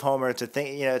less of Homer. To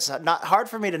think, it's not hard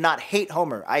for me to not hate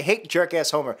Homer. I hate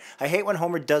jerk-ass Homer. I hate when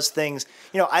Homer does things.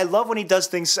 I love when he does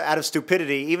things out of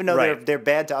stupidity, even though they're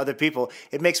bad to other people.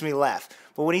 It makes me laugh.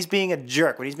 But when he's being a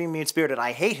jerk, when he's being mean-spirited,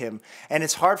 I hate him. And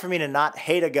it's hard for me to not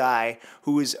hate a guy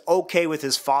who is okay with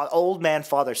his old man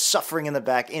father suffering in the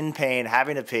back, in pain,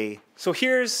 having to pee. So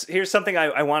here's something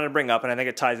I wanted to bring up, and I think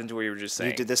it ties into what you were just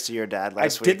saying. You did this to your dad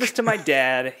last week. I did this to my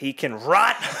dad. He can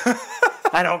rot.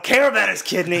 I don't care about his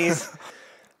kidneys.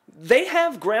 They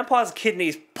have Grandpa's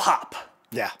kidneys pop.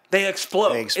 Yeah. They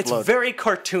explode. It's very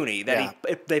cartoony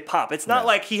that they pop. It's not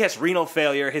like he has renal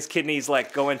failure, his kidneys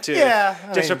go into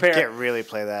disrepair. You can't really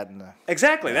play that.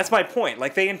 Exactly. That's my point.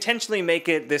 They intentionally make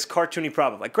it this cartoony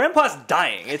problem. Like, Grandpa's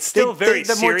dying. It's still very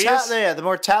serious. The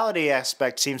mortality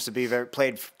aspect seems to be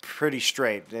played pretty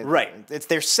straight. Right.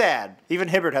 They're sad. Even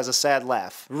Hibbert has a sad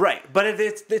laugh. Right. But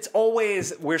it's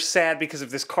always, we're sad because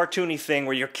of this cartoony thing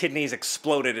where your kidneys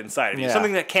exploded inside of you.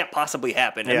 Something that can't possibly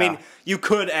happen. I mean, you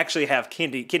could actually have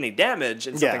kidney damage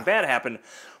and something bad happen.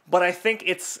 But I think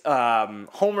it's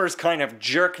Homer's kind of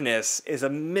jerkness is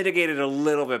mitigated a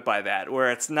little bit by that,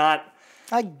 where it's not...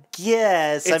 I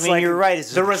guess. You're right.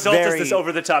 The result is this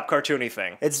over-the-top cartoony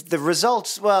thing. It's the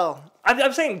results, well...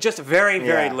 I'm saying just very,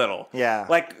 very little. Yeah.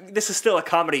 This is still a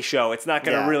comedy show. It's not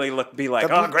going to really be like,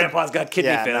 Grandpa's got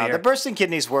kidney failure. No, the bursting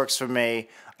kidneys works for me.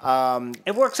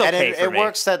 It works okay for me. It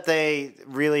works that they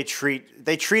really treat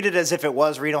it as if it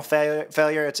was renal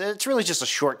failure. It's really just a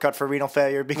shortcut for renal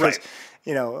failure because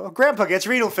Grandpa gets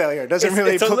renal failure. It doesn't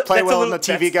play well in the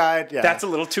TV guide. Yeah. That's a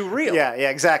little too real. Yeah,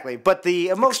 exactly. But the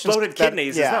emotions, exploded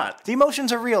kidneys is not. The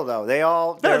emotions are real though.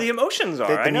 The emotions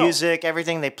are. The music,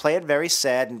 everything. They play it very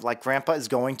sad, and like Grandpa is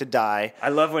going to die. I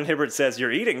love when Hibbert says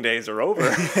your eating days are over.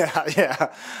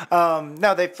 yeah.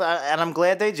 No, and I'm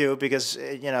glad they do because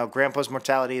Grandpa's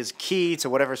mortality is key to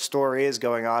whatever story is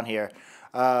going on here.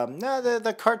 No,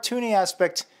 the cartoony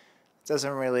aspect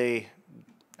doesn't really.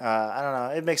 I don't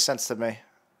know. It makes sense to me.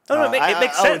 It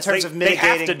makes sense. In terms of mitigating,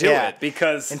 they have to do it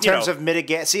because in terms of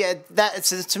mitigate. See,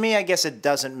 to me, I guess it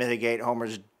doesn't mitigate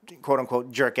Homer's quote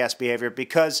unquote jerk ass behavior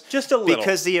because just a little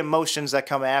because the emotions that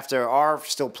come after are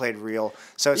still played real.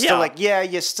 So it's still like,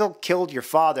 you still killed your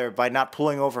father by not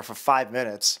pulling over for 5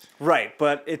 minutes. Right,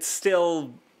 but it's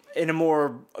still in a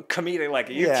more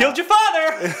comedic you killed your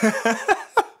father.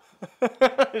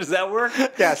 Does that work?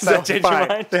 Yeah, does that change your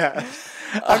mind? Yeah.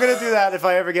 I'm going to do that if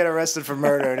I ever get arrested for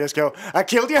murder. Just go, I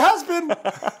killed your husband.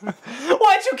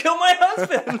 Why'd you kill my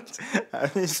husband?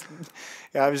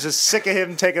 I was just sick of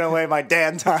him taking away my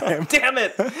dad time. Damn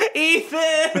it,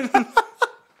 Ethan.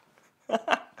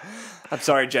 I'm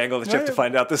sorry, Jangle, that you have to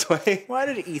find out this way. Why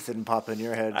did Ethan pop in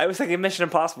your head? I was thinking Mission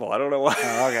Impossible. I don't know why.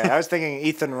 Oh, okay. I was thinking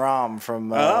Ethan Rom from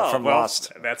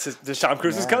Lost. That's Tom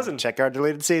Cruise's cousin. Check our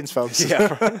deleted scenes, folks.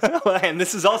 Yeah. And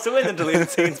this is also in the deleted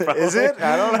scenes, probably. Is it?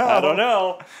 I don't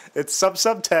know. It's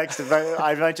subtext.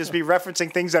 I might just be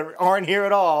referencing things that aren't here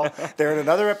at all. They're in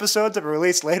another episode that were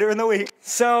released later in the week.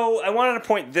 So I wanted to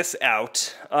point this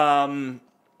out. Homer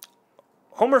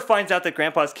finds out that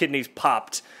Grandpa's kidneys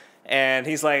popped, and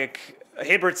he's like...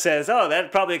 Hibbert says,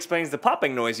 that probably explains the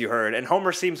popping noise you heard. And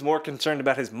Homer seems more concerned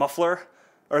about his muffler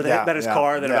or about his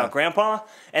car than about Grandpa.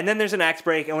 And then there's an axe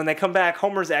break, and when they come back,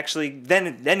 Homer's actually,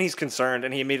 then he's concerned,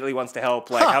 and he immediately wants to help.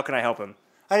 How can I help him?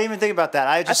 I didn't even think about that.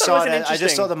 I just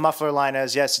saw the muffler line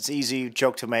as, yes, it's an easy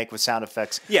joke to make with sound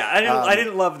effects. Yeah, I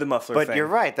didn't love the muffler thing. But you're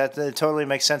right. That totally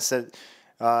makes sense that...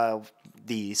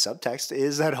 the subtext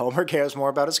is that Homer cares more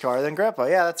about his car than Grandpa.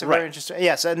 Yeah, that's very interesting.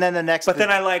 Yes, and then the next... But then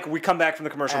we come back from the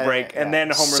commercial break, and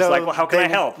then Homer's like, well, how can I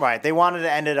help? Right, they wanted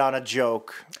to end it on a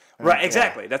joke. Right,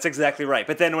 exactly. That's exactly right.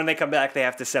 But then when they come back, they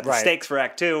have to set the stakes for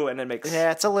Act 2, and it makes...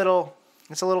 Yeah, it's a little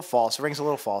It's a little false. It rings a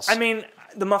little false. I mean,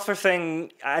 the muffler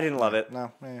thing, I didn't love it.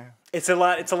 No. Yeah. It's a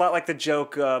lot like the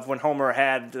joke of when Homer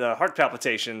had heart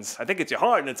palpitations. I think it's your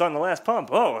heart and it's on the last pump.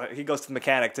 Oh, he goes to the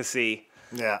mechanic to see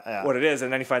what it is,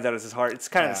 and then he finds out it's his heart. It's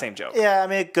kind of the same joke. Yeah, I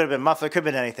mean, it could have been muffler, could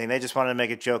have been anything. They just wanted to make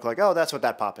a joke like, oh, that's what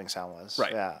that popping sound was.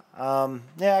 Right. Yeah.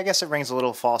 Yeah, I guess it rings a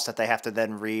little false that they have to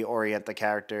then reorient the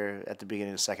character at the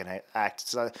beginning of the second act.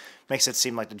 So it makes it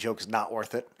seem like the joke is not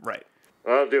worth it. Right.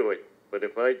 I'll do it. But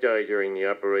if I die during the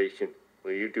operation,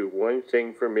 will you do one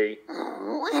thing for me?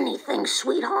 Oh, anything,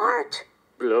 sweetheart.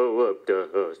 Blow up the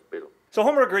hospital. So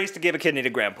Homer agrees to give a kidney to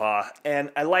Grandpa,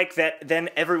 and I like that then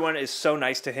everyone is so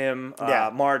nice to him.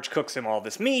 Marge cooks him all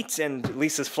this meat, and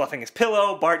Lisa's fluffing his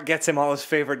pillow. Bart gets him all his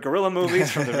favorite gorilla movies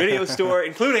from the video store,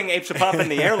 including Apes a Poppin',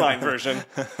 the airline version,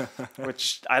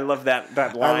 which I love that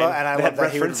line. I love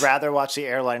that he would rather watch the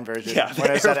airline version. Yeah,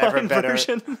 when is that ever better?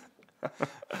 Version.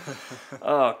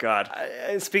 Oh, God.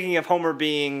 Speaking of Homer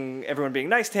everyone being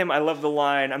nice to him, I love the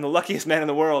line, I'm the luckiest man in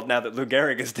the world now that Lou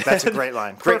Gehrig is dead. That's a great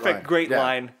line. Great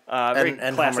line. Very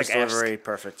and classic. Homer's delivery,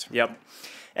 perfect. Yep.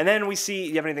 And then we see,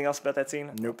 you have anything else about that scene?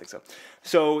 Nope. I don't think so.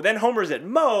 So then Homer's at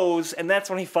Moe's, and that's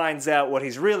when he finds out what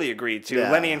he's really agreed to.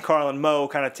 Yeah. Lenny and Carl and Moe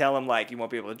kind of tell him, like, you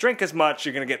won't be able to drink as much,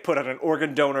 you're going to get put on an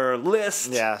organ donor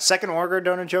list. Yeah, second organ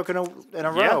donor joke in a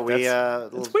row.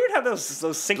 It's weird how those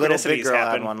synchronicities Little Big Girl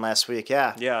happen. had one last week,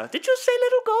 yeah. Yeah. Did you say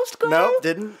little ghost girl? No,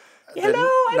 didn't. Hello,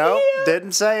 I'm here.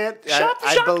 Didn't say it.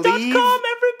 Shopshock.com,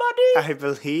 everybody. I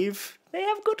believe. They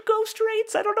have good ghost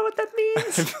rates. I don't know what that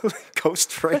means.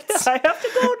 Ghost rates. I have to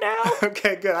go now.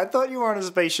 Okay, good. I thought you were on a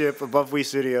spaceship above WEE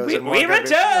Studios. We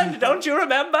returned. Don't you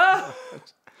remember?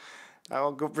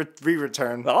 I'll go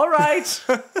re-return. All right.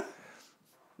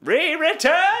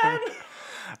 Re-return.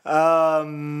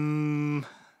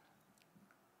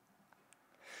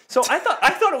 So I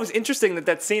thought it was interesting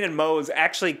that scene in Moe's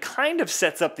actually kind of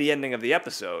sets up the ending of the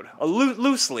episode,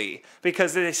 loosely,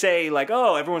 because they say, like,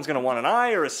 oh, everyone's going to want an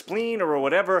eye or a spleen or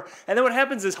whatever, and then what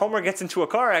happens is Homer gets into a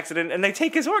car accident and they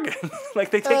take his organ.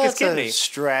 Like, they take his kidney. That's a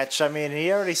stretch. I mean,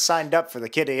 he already signed up for the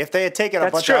kidney. If they had taken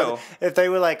That's true. If they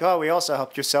were like, oh, we also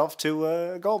helped yourself to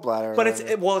a gallbladder. But it's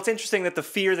interesting that the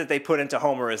fear that they put into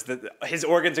Homer is that his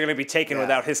organs are going to be taken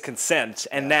without his consent,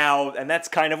 and that's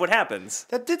kind of what happens.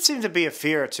 That did seem to be a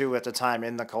fear, too, at the time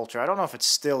in the culture. I don't know if it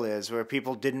still is, where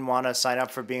people didn't want to sign up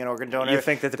for being an organ donor. You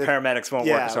think that the paramedics won't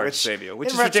work as hard to save you,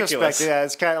 which is ridiculous. Yeah,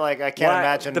 it's kind of like, I can't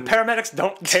imagine. The paramedics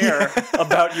don't care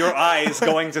about your eyes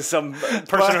going to some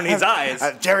person who needs eyes.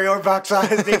 Jerry Orbach's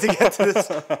eyes need to get to this.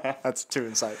 That's too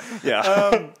inside.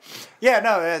 Yeah.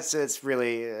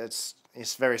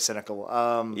 It's very cynical.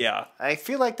 Yeah. I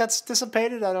feel like that's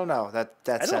dissipated. I don't know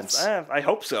sense. I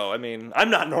hope so. I mean, I'm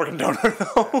not an organ donor,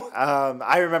 though.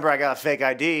 I remember I got a fake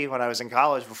ID when I was in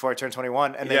college before I turned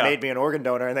 21, and they made me an organ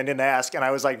donor, and they didn't ask, and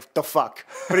I was like, the fuck?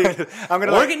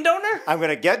 Organ donor? I'm going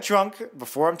to get drunk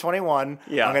before I'm 21.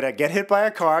 Yeah. I'm going to get hit by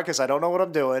a car because I don't know what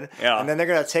I'm doing. Yeah. And then they're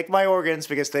going to take my organs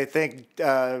because they think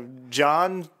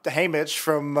John Hamish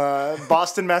from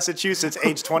Boston, Massachusetts,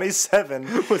 age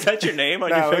 27. Was that your name?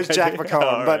 No, it was Jack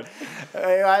McCone, but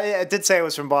I did say it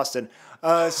was from Boston.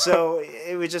 So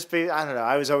it would just be, I don't know.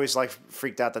 I was always like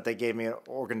freaked out that they gave me an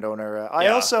organ donor. I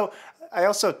also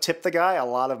tipped the guy a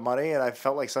lot of money, and I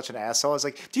felt like such an asshole. I was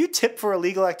like, do you tip for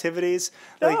illegal activities?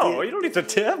 Like, no, you don't need to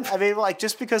tip. I mean, like,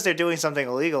 just because they're doing something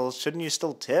illegal, shouldn't you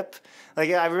still tip? Like,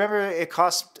 I remember it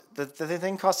cost, the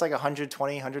thing cost like $120,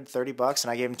 $130,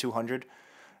 and I gave him $200.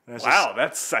 Wow,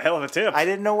 that's a hell of a tip. I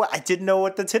didn't know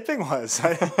what the tipping was.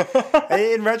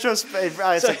 In retrospect,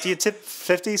 I was like, do you tip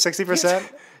 50,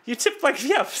 60%? You tip like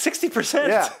 60%.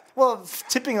 Yeah. Well,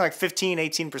 tipping like 15,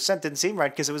 18% didn't seem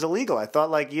right because it was illegal. I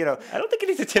thought I don't think you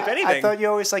need to tip anything. I thought you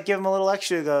always give them a little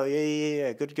extra to go,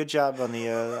 yeah. Good job on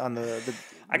the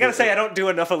I gotta say, I don't do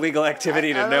enough illegal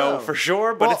activity to know for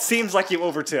sure, but it seems like you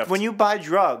overtipped. When you buy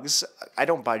drugs, I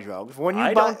don't buy drugs.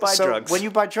 I don't buy drugs. When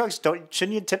you buy drugs,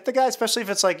 shouldn't you tip the guy? Especially if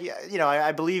it's like,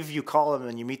 I believe you call him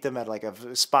and you meet them at like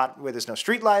a spot where there's no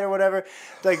street light or whatever.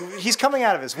 Like, he's coming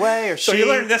out of his way, or so you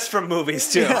learned this from movies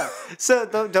too. Yeah. So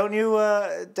don't you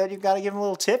gotta give him a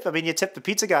little tip? I mean, you tip the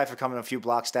pizza guy for coming a few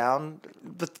blocks down.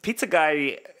 The pizza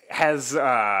guy has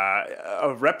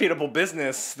a reputable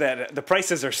business that the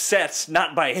prices are set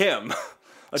not by him.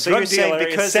 A drug dealer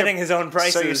is setting his own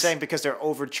prices. So you're saying because they're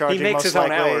overcharging, he makes his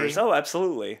own hours. Oh,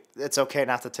 absolutely. It's okay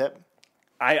not to tip?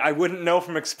 I wouldn't know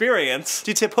from experience.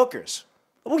 Do you tip hookers?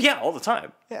 Oh, yeah, all the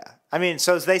time. Yeah. I mean,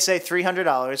 so they say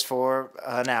 $300 for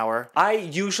an hour. I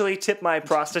usually tip my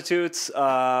prostitutes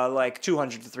like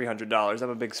 $200 to $300. I'm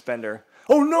a big spender.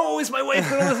 Oh no, is my wife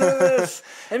going to listen to this?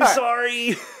 I'm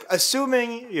sorry.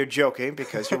 Assuming you're joking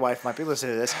because your wife might be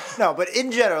listening to this. No, but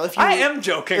in general, if you... I am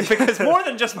joking because more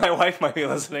than just my wife might be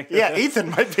listening to yeah, this. Ethan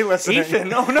might be listening.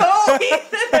 Ethan? Oh no,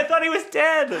 Ethan! I thought he was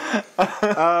dead.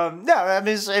 No, I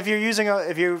mean, if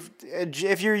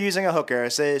you're using a hooker,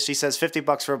 say she says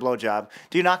 $50 for a blowjob,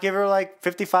 do you not give her like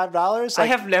 $55? Like, I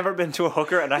have never been to a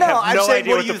hooker and I have no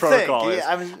idea what the protocol is.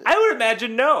 Yeah, I would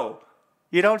imagine no.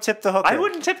 You don't tip the hooker. I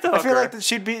wouldn't tip the hooker.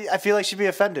 I feel like she'd be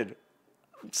offended.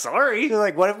 Sorry. You're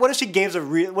like, what if she gave a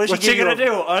real? What's she gonna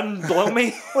do? Unblow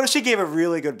me? What if she gave a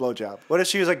really good blowjob? What if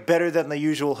she was like better than the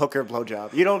usual hooker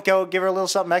blowjob? You don't go give her a little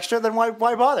something extra, then why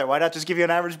bother? Why not just give you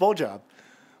an average blowjob?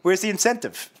 Where's the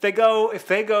incentive? If they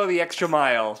go the extra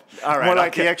mile, all right. More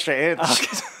like the extra inch.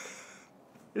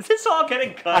 Is this all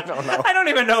getting cut? I don't know. I don't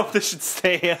even know if this should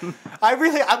stay in. I'm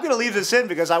going to leave this in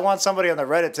because I want somebody on the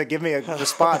Reddit to give me a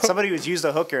response. Somebody who's used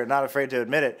a hooker and not afraid to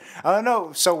admit it. I don't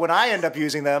know. So when I end up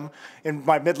using them in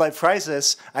my midlife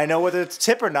crisis, I know whether it's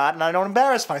tip or not, and I don't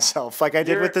embarrass myself like I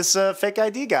did with this fake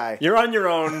ID guy. You're on your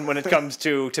own when it comes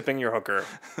to tipping your hooker.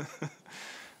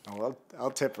 Well, I'll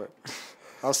tip her.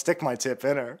 I'll stick my tip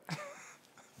in her.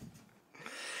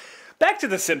 Back to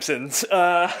The Simpsons.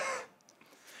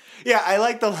 Yeah, I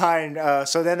like the line.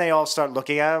 So then they all start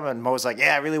looking at him, and Moe's like,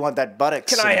 "Yeah, I really want that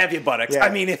buttocks." Can I have your buttocks? Yeah. I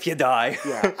mean, if you die.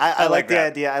 Yeah, I like the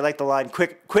idea. I like the line.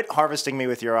 Quit harvesting me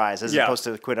with your eyes, as opposed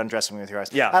to quit undressing me with your eyes.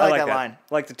 Yeah, I like that line.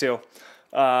 Liked it too.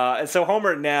 And so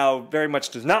Homer now very much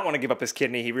does not want to give up his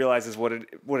kidney. He realizes what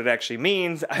it actually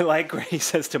means. I like where he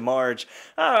says to Marge,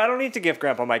 "Oh, I don't need to give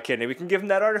Grandpa my kidney. We can give him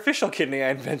that artificial kidney I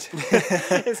invented."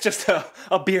 It's just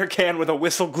a beer can with a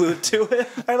whistle glued to it.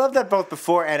 I love that both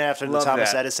before and after the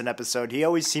Thomas Edison episode, he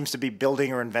always seems to be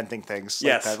building or inventing things.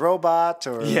 Like that robot,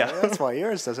 or that's why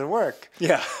yours doesn't work.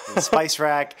 Yeah. The spice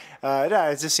rack. No,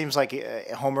 it just seems like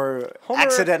Homer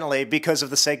accidentally, because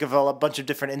of the sake of a bunch of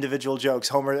different individual jokes,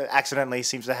 Homer accidentally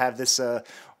seems to have this...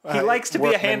 he likes to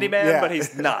be a handyman, but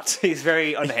he's not. He's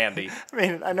very unhandy. I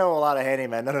mean, I know a lot of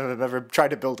handymen. None of them have ever tried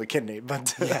to build a kidney,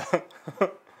 but... Yeah.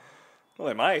 Well,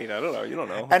 they might. I don't know. You don't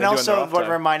know. And also, what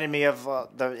reminded me of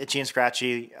the Itchy and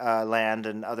Scratchy land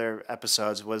and other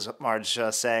episodes was Marge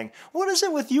saying, "What is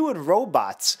it with you and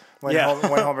robots?" When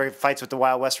Homer fights with the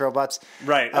Wild West robots.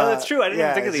 Right. Oh, that's true. I didn't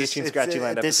even think of the Itchy and Scratchy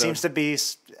land episode. This seems to be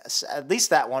at least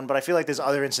that one, but I feel like there's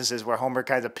other instances where Homer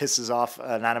kind of pisses off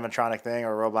an animatronic thing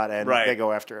or a robot, and they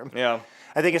go after him. Yeah.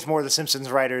 I think it's more the Simpsons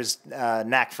writers'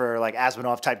 knack for like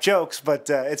Asimov type jokes, but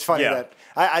it's funny that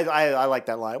I like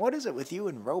that line. What is it with you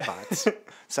and robots?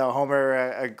 So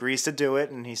Homer agrees to do it,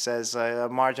 and he says,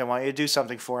 "Marge, I want you to do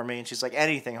something for me." And she's like,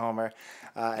 "Anything, Homer."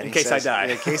 In case I die.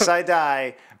 In case I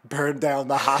die, burn down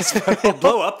the hospital.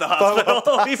 Blow up the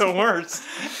hospital. Even worse.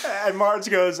 And Marge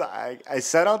goes, I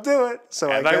said I'll do it, so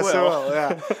I guess I will.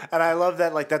 Yeah. And I love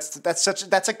that. Like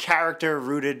that's a character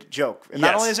rooted joke. And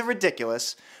not only is it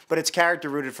ridiculous, but it's character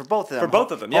rooted for both of them. For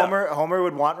both of them, yeah. Homer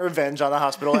would want revenge on the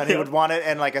hospital, and he would want it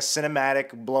in like a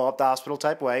cinematic blow up the hospital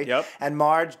type way. Yep. And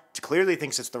Marge clearly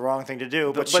thinks it's the wrong thing to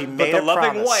do, but she made the a loving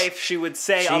promise. wife, she would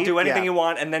say, "I'll do anything you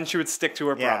want," and then she would stick to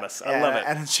her promise. I love it.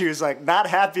 And she was like not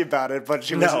happy about it, but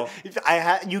she was.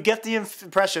 You get the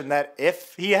impression that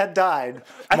if he had died,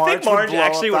 I think Marge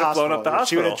actually would have blown up the hospital.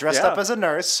 She would have dressed up as a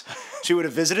nurse. She would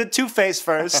have visited Two-Face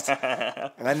first,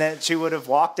 and then she would have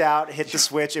walked out, hit the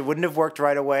switch. It wouldn't have worked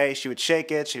right away. She would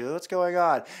shake it. She'd, "What's going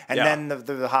on?" And then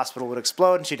the hospital would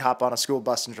explode, and she'd hop on a school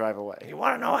bus and drive away. You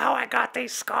want to know how I got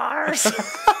these scars?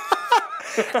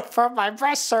 From my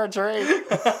breast surgery.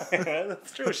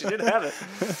 That's true. She did have it.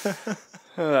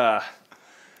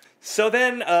 So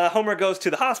then Homer goes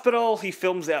to the hospital. He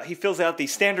fills out the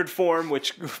standard form,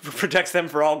 which protects them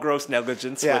for all gross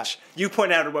negligence. Which you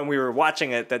point out when we were watching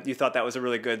it that you thought that was a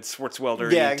really good Swartzwelder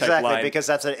type line. Because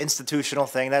that's an institutional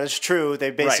thing. That is true.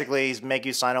 They basically make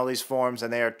you sign all these forms,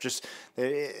 and they are just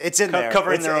it's in there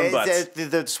covering their own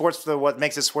butts. What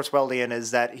makes it Swartzweldian is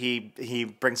that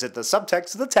he brings it the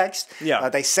subtext to the text. Yeah,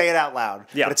 they say it out loud.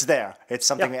 Yeah, but it's there. It's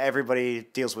something that everybody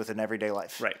deals with in everyday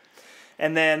life. Right.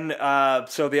 And then,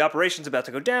 so the operation's about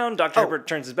to go down. Dr. Herbert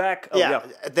turns his back.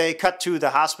 They cut to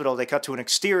the hospital. They cut to an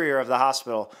exterior of the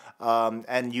hospital.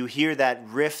 And you hear that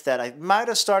riff that I might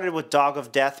have started with Dog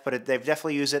of Death, but they've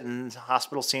definitely used it in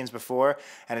hospital scenes before.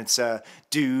 And it's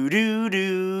do-do-do-do-do.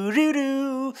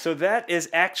 So that is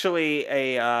actually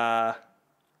a...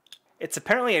 It's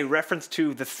apparently a reference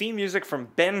to the theme music from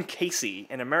Ben Casey,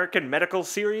 an American medical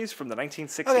series from the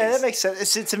 1960s. Okay, that makes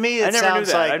sense. To me, it I never sounds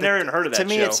knew that. like I've never even heard of that To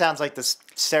me, show. it sounds like the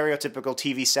stereotypical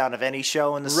TV sound of any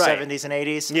show in the Right. 70s and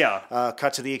 80s. Yeah.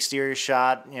 Cut to the exterior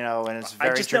shot, and it's I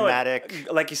very just know dramatic.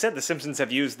 like you said, The Simpsons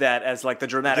have used that as like the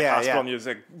dramatic hospital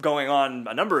music going on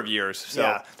a number of years. So.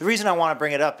 Yeah. The reason I want to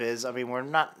bring it up is, we're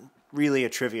not really a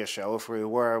trivia show. If we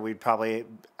were, we'd probably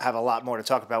have a lot more to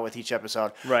talk about with each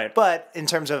episode. Right. But in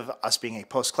terms of us being a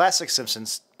post-classic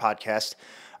Simpsons podcast,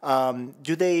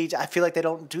 I feel like they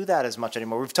don't do that as much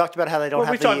anymore. We've talked about how they don't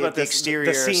have the exterior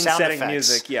the scene sound setting effects.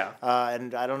 music, yeah.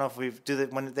 And I don't know if we do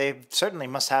that when they certainly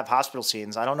must have hospital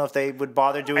scenes. I don't know if they would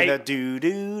bother doing the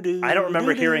do. I don't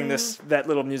remember hearing that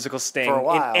little musical sting for a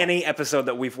while. in any episode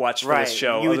that we've watched for this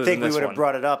show. You would think we would have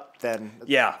brought it up then.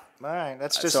 Yeah. All right,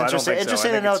 that's just So interesting.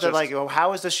 Interesting to know that,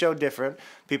 how is the show different?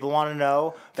 People want to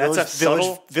know.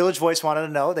 Village Voice wanted to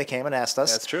know. They came and asked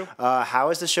us. That's true. How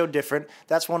is the show different?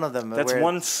 That's one of them. That's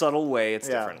one subtle way it's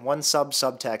different. One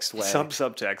subtext way.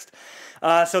 Subtext.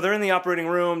 So they're in the operating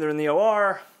room. They're in the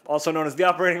OR, also known as the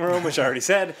operating room, which I already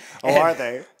said. Oh, are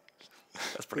they?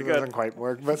 That's pretty It good. doesn't quite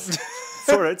work, but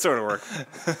it sort of worked.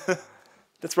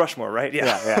 That's Rushmore, right?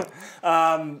 Yeah.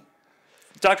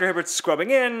 Dr. Hibbert's scrubbing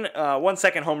in. 1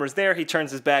 second, Homer's there. He turns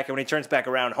his back, and when he turns back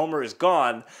around, Homer is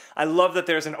gone. I love that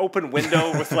there's an open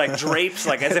window with like drapes,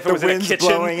 like as if it was in a kitchen.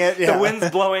 Blowing it, yeah. The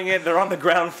wind's blowing it. They're on the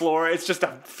ground floor. It's just a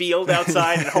field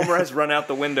outside, and Homer has run out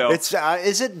the window.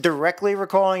 Is it directly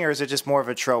recalling, or is it just more of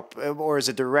a trope, or is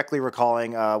it directly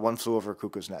recalling One Flew Over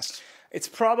Cuckoo's Nest? It's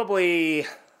probably...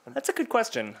 That's a good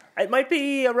question. It might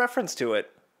be a reference to it.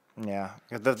 Yeah,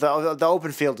 the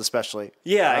open field especially.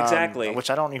 Yeah, exactly.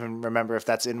 Which I don't even remember if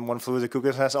that's in One Flew Over the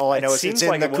Cuckoo's Nest. All I know is it's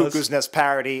in the Cuckoo's Nest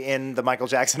parody in the Michael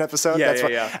Jackson episode.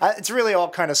 Yeah. It's really all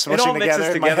kind of smushing it all together.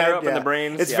 mixes in my head. up in the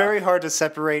brains. It's very hard to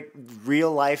separate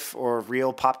real life or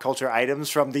real pop culture items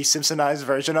from the Simpsonized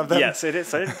version of them. Yes, it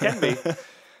is. It can be.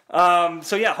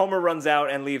 Homer runs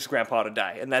out and leaves Grandpa to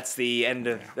die, and that's the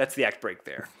end. That's the act break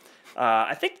there.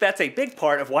 I think that's a big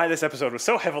part of why this episode was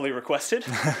so heavily requested,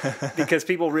 because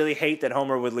people really hate that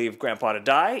Homer would leave Grandpa to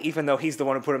die, even though he's the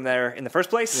one who put him there in the first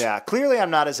place. Yeah, clearly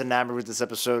I'm not as enamored with this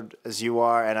episode as you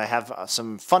are, and I have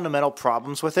some fundamental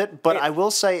problems with it. But I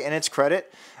will say, in its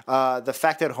credit, the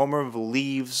fact that Homer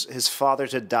leaves his father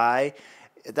to die,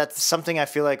 that's something I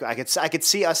feel like I could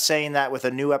see us saying that with a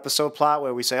new episode plot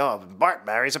where we say, oh, Bart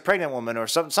marries a pregnant woman or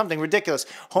something ridiculous.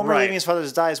 Homer leaving his father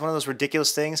to die is one of those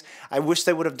ridiculous things. I wish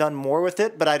they would have done more with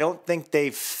it, but I don't think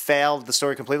they failed the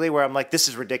story completely where I'm like, this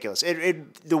is ridiculous.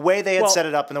 The way they had set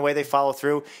it up and the way they follow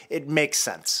through, it makes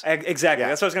sense. Exactly. Yeah.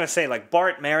 That's what I was going to say. Like,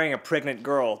 Bart marrying a pregnant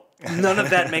girl. None of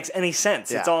that makes any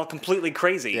sense. It's all completely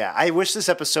crazy. Yeah, I wish this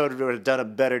episode would have done a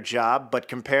better job, but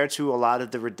compared to a lot of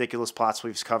the ridiculous plots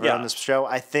we've covered on this show,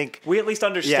 I think... We at least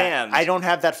understand. Yeah, I don't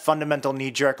have that fundamental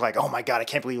knee-jerk, like, oh my god, I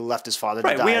can't believe you left his father to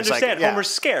die. Right, we understand. Like, Homer's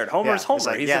scared. Homer's Homer.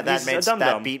 Like, he's a dum-dum.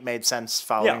 That beat made sense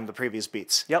following the previous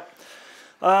beats. Yep.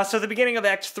 So the beginning of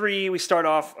Act 3, we start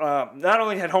off, not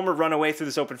only had Homer run away through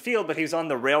this open field, but he was on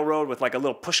the railroad with like a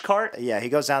little push cart. Yeah, he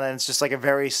goes down there and it's just like a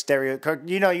very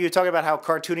you talk about how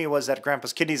cartoony it was that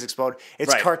Grandpa's kidneys explode.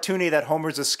 It's cartoony that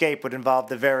Homer's escape would involve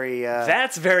the very...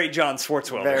 That's very John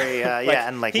Swartzwelder. Very,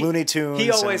 and like Looney Tunes.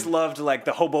 He always loved like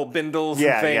the hobo bindles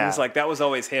and things. Yeah. Like that was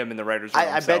always him in the writer's room.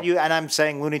 I bet you, and I'm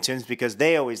saying Looney Tunes because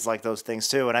they always like those things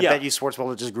too, and I bet you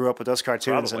Swartzwelder just grew up with those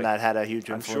cartoons and that had a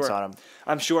huge influence on him.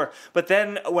 I'm sure. But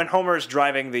then when Homer's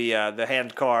driving the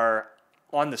hand car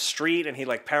on the street and he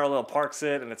like parallel parks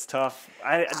it and it's tough.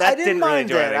 I didn't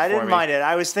mind it. I didn't mind it.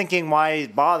 I was thinking, why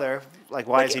bother? Like,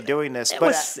 why is he doing this? It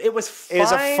was fine. It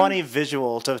was a funny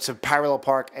visual to parallel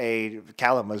park a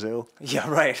Kalamazoo. Yeah,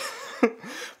 right.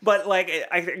 But like,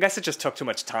 I guess it just took too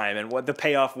much time, and the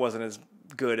payoff wasn't as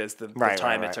good as the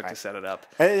time it took to set it up.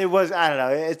 It was, I don't know,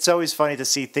 it's always funny to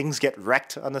see things get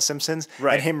wrecked on The Simpsons,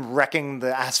 and him wrecking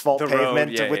the asphalt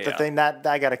pavement with the thing. That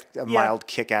I got a mild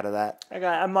kick out of that. I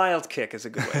got a mild kick is a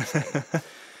good way of saying it.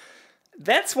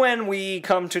 That's when we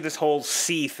come to this whole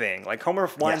sea thing. Like, Homer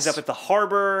winds up at the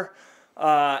harbor,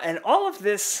 and all of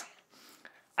this...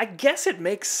 I guess it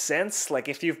makes sense, like,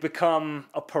 if you've become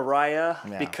a pariah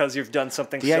because you've done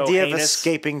something so heinous. The idea of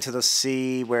escaping to the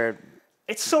sea where...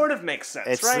 It sort of makes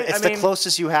sense, right? It's the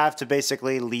closest you have to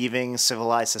basically leaving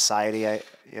civilized society,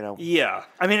 Yeah.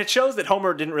 I mean, it shows that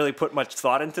Homer didn't really put much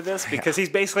thought into this because he's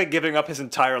basically giving up his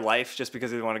entire life just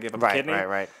because he didn't want to give him a kidney.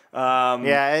 Right.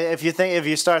 If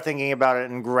you start thinking about it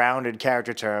in grounded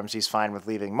character terms, he's fine with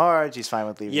leaving Marge, he's fine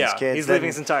with leaving his kids. He's living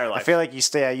his entire life. I feel like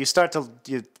you start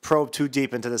to probe too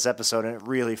deep into this episode and it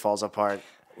really falls apart.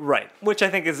 Right, which I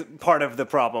think is part of the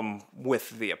problem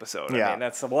with the episode. Yeah. I mean,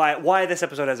 that's why this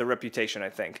episode has a reputation, I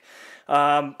think.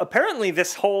 Apparently,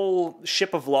 this whole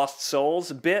Ship of Lost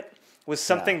Souls bit was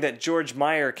something that George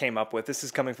Meyer came up with. This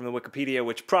is coming from the Wikipedia,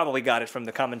 which probably got it from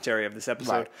the commentary of this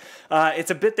episode. Right.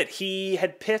 It's a bit that he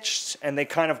had pitched, and they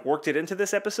kind of worked it into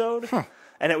this episode.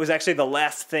 And it was actually the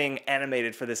last thing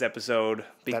animated for this episode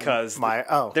because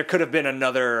there could have been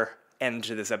another end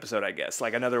to this episode, I guess,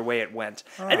 like another way it went.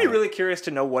 I'd be really curious to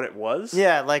know what it was.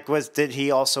 Yeah, like did he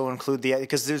also include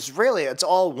because it's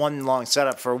all one long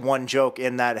setup for one joke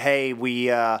in that, hey, we've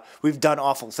done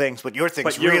awful things, but your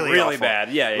thing's really awful.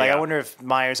 Bad. Yeah. I wonder if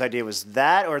Meyer's idea was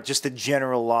that or just the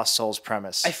general Lost Souls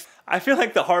premise. I feel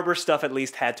like the harbor stuff at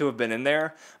least had to have been in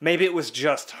there. Maybe it was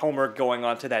just Homer going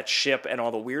onto that ship and all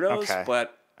the weirdos,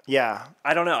 but yeah,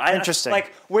 I don't know. Interesting.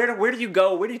 Like, where do you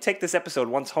go? Where do you take this episode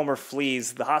once Homer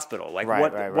flees the hospital? Like,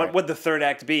 what would the third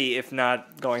act be if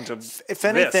not going to? If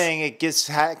anything, it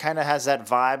kind of has that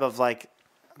vibe of like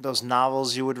those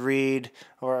novels you would read,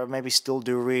 or maybe still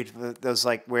do read. Those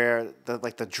like where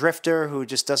the drifter who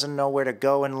just doesn't know where to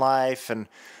go in life, and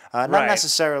not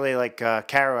necessarily like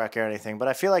Kerouac or anything, but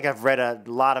I feel like I've read a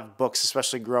lot of books,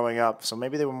 especially growing up. So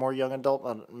maybe they were more young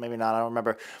adult, maybe not. I don't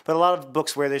remember. But a lot of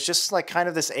books where there's just like kind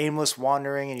of this aimless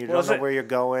wandering, and you don't know where you're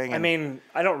going. I mean,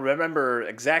 I don't remember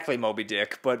exactly Moby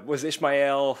Dick, but was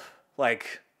Ishmael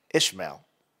like Ishmael?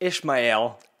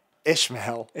 Ishmael.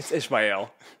 It's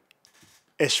Ishmael.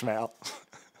 Ishmael.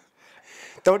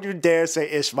 Don't you dare say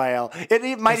Ishmael.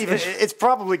 It might even. It's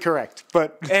probably correct,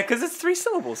 but because it's 3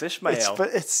 syllables, Ishmael.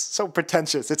 But it's so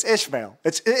pretentious. It's Ishmael.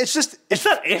 It's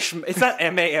not It's not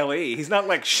M-A-L-E. He's not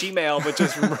like Shemale, but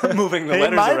just moving the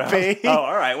letters around. Be. Oh,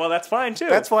 all right. Well, that's fine too.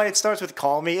 That's why it starts with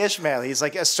 "Call me Ishmael." He's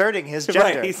like asserting his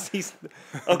gender. Right. He's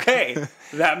okay.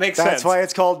 That makes sense. That's why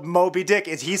it's called Moby Dick.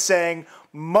 He's saying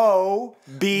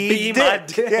Moby Dick. My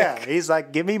dick. Yeah. He's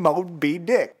like, give me Moby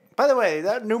Dick. By the way,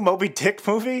 that new Moby Dick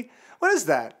movie. What is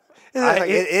that?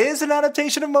 It is an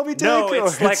adaptation of Moby Dick? No,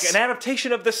 it's like an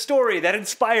adaptation of the story that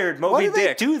inspired Moby Dick. Why do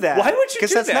they do that? Why would you do that?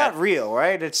 Because that's not real,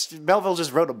 right? Melville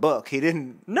just wrote a book. He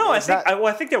didn't... No, I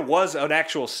think there was an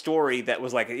actual story that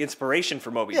was like an inspiration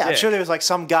for Moby Dick. Yeah, I'm sure there was like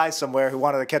some guy somewhere who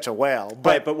wanted to catch a whale.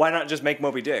 But why not just make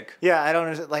Moby Dick? Yeah, I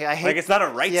don't... I hate... Like, it's not a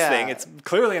rights thing. It's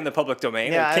clearly in the public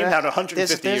domain. Yeah, it came out 150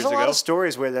 years ago. There's a lot of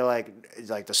stories where they're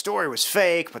like the story was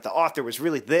fake, but the author was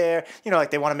really there. You know,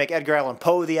 like they want to make Edgar Allan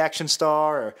Poe the action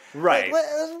star. Or, right.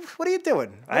 What are you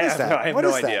doing? What is that? I have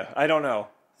no idea. I don't know.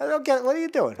 I don't get it. What are you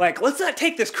doing? Like, let's not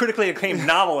take this critically acclaimed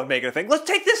novel and make it a thing. Let's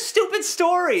take this stupid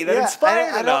story that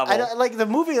inspired the novel. Like the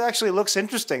movie actually looks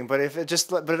interesting, but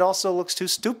it also looks too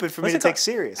stupid for me to take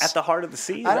serious. At the Heart of the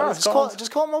Sea. I don't know.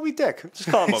 Just call it Moby Dick. Just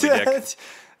call it Moby Dick.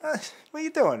 What are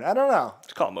you doing? I don't know.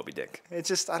 Just call it Moby Dick. It's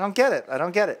just I don't get it.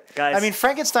 Guys. I mean,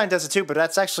 Frankenstein does it too, but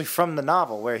that's actually from the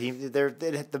novel where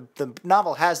the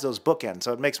novel has those bookends,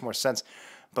 so it makes more sense.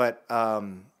 But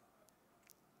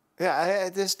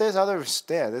there's other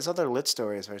lit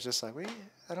stories where it's just like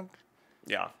I don't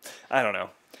know.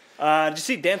 Did you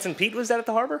see Dancing Pete was that at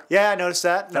the harbor? Yeah, I noticed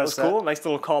that. That was cool. Nice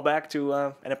little callback to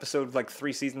an episode like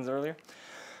 3 seasons earlier.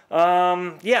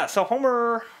 So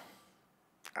Homer.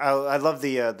 I love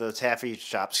the taffy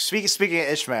shop. Speaking of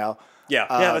Ishmael. Yeah,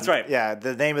 that's right. Yeah,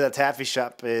 the name of the taffy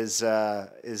shop is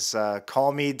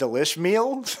Call Me Delish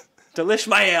Meal.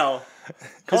 Delishmael.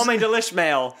 Call me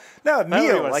Delishmael. No,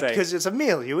 meal, like because it's a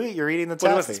meal. You're eating the taffy.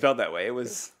 Well, it wasn't spelled that way.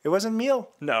 It wasn't meal.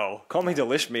 No, Call me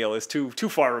Delishmeal is too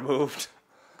far removed.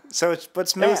 So it's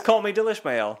It was Call me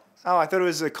Delishmael. Oh, I thought it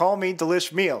was a Call Me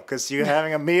Delish Meal because you're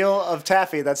having a meal of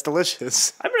taffy that's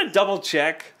delicious. I'm gonna double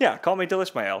check. Yeah, Call me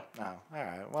Delishmael. Oh, all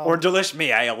right. Well, or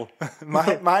Delishmeal.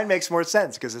 mine makes more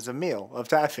sense because it's a meal of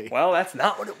taffy. Well, that's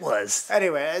not what it was.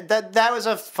 Anyway, that was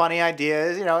a funny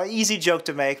idea. You know, easy joke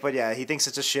to make, but yeah, he thinks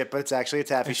it's a ship, but it's actually a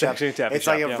taffy shop. It's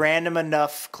like a random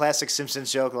enough classic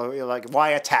Simpsons joke. Like, why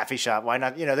a taffy shop? Why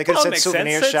not? You know, they could have said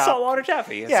souvenir shop. It's saltwater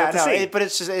taffy. But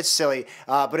it's silly.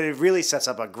 But it really sets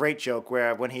up a great joke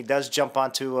where when he does jump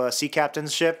onto a sea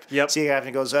captain's ship, sea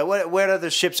captain goes, "What other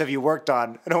ships have you worked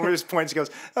on?" And Homer just points and goes,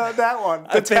 "That one,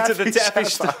 the taffy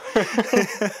shop."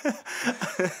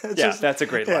 That's a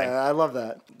great line. Yeah, I love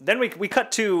that. Then we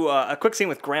cut to a quick scene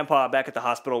with Grandpa back at the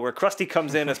hospital where Krusty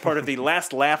comes in as part of the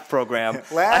Last Laugh program.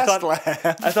 I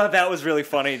thought that was really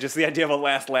funny, just the idea of a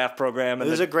Last Laugh program. And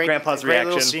it was a great Grandpa's reaction.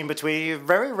 Little scene between.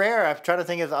 Very rare. I'm trying to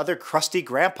think of other Krusty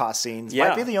Grandpa scenes. Yeah.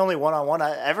 Might be the only one-on-one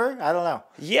ever. I don't know.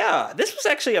 Yeah, this was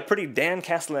actually a pretty Dan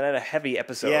Castellaneta heavy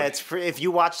episode. Yeah, if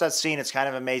you watch that scene, it's kind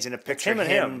of amazing to picture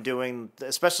him doing,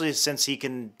 especially since he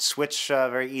can switch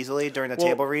very easily during the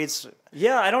table reads.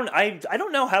 Yeah, I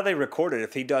don't know how they record it.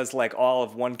 If he does like all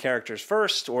of one character's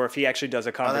first, or if he actually does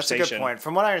a conversation. That's a good point.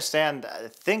 From what I understand, I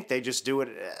think they just do it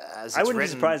as it's I wouldn't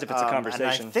written. be surprised if it's a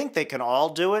conversation. And I think they can all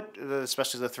do it,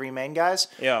 especially the three main guys.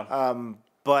 Yeah.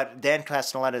 But Dan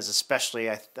Castellaneta is especially,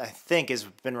 I think, has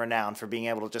been renowned for being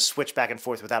able to just switch back and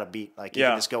forth without a beat. Like, you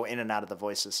can just go in and out of the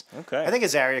voices. Okay. I think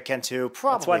Azaria can, too.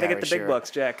 Probably That's why they Harry get the big Shearer.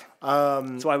 bucks, Jack.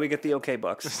 That's why we get the okay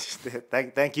bucks.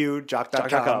 Thank you,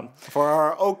 Jock.com, for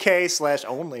our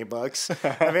okay/only bucks.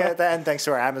 I mean, and thanks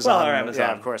to our Amazon. Well, our Amazon.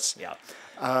 Yeah, of course. Yeah.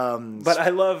 But I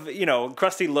love,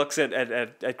 Krusty looks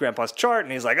at Grandpa's chart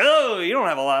and he's like, oh, you don't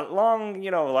have a lot long,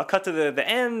 I'll cut to the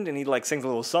end, and he like sings a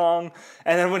little song.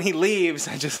 And then when he leaves,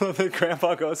 I just love that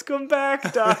Grandpa goes, come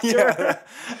back, doctor.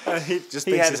 He just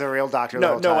thinks he's a real doctor the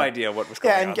whole time. No idea what was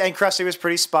going on. And Krusty was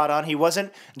pretty spot on. He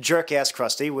wasn't jerk-ass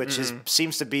Krusty, which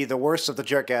seems to be the worst of the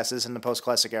jerk-asses in the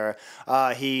post-classic era.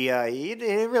 He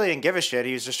really didn't give a shit.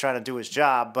 He was just trying to do his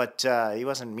job, but he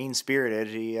wasn't mean-spirited.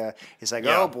 He's like,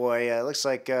 oh boy, it looks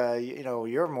like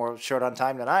you're more short on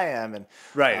time than I am, and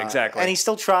right, exactly. And he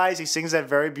still tries. He sings that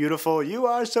very beautiful "You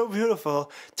are so beautiful,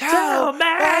 tell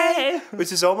me,"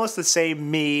 which is almost the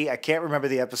same "me." I can't remember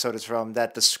the episode it's from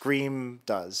that the Scream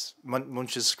does.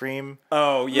 Munch's Scream.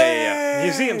 Oh yeah.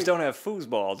 Museums don't have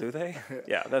foosball, do they?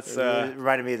 Yeah, that's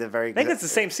reminded me of the very. I think it's the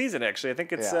same season actually. I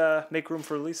think it's Make Room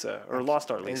for Lisa or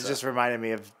Lost Art Lisa. It just reminded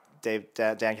me of Dan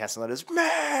Castellaneta's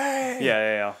 "Me."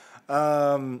 Yeah.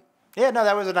 Yeah, no,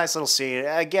 that was a nice little scene.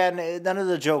 Again, none of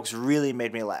the jokes really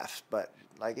made me laugh, but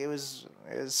like it was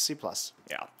C+.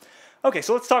 Yeah. Okay,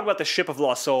 so let's talk about the Ship of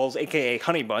Lost Souls, aka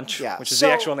Honey Bunch, which is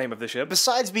the actual name of the ship.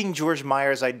 Besides being George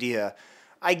Meyer's idea,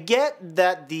 I get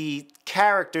that the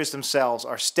characters themselves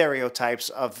are stereotypes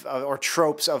or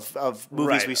tropes of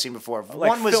movies we've seen before. Like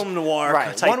one was film noir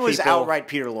type one was people. outright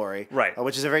Peter Lorre,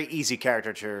 which is a very easy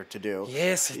caricature to do.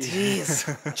 Yes, it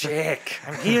is. Jack,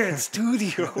 I'm here in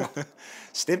studio.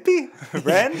 Stimpy?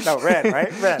 Ren? No, Ren,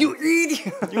 right? Ren. You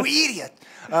idiot! You idiot!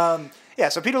 Yeah,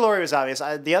 so Peter Lorre was obvious.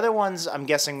 The other ones, I'm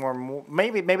guessing, were more,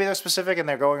 maybe they're specific and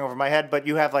they're going over my head. But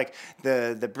you have like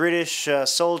the British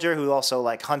soldier who also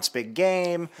like hunts big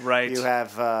game. Right. You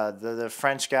have the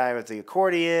French guy with the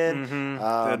accordion.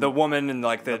 The woman in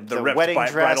like the wedding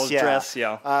bridal dress.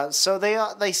 Yeah. So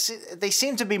they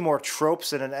seem to be more tropes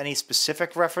than any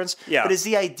specific reference. Yeah. But is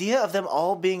the idea of them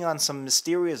all being on some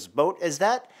mysterious boat, is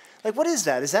that? Like, what is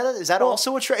that? Is that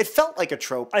also a trope? It felt like a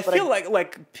trope. I feel like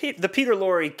the Peter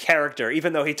Lorre character,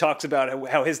 even though he talks about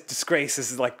how his disgrace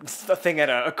is like a thing at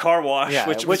a car wash,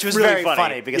 which was really very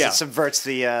funny because it subverts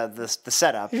the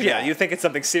setup. Yeah, you think it's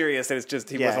something serious, and it's just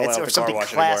he wasn't allowed to car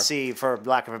wash classy, anymore. For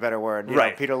lack of a better word.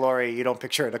 Right. Peter Lorre, you don't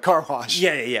picture at a car wash.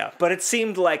 Yeah. But it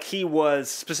seemed like he was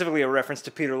specifically a reference to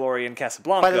Peter Lorre in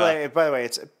Casablanca. By the way,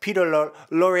 it's Peter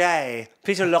Lorre.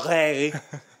 Peter Lorre.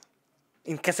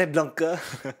 In Casablanca.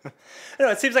 No,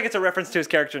 it seems like it's a reference to his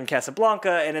character in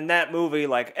Casablanca, and in that movie,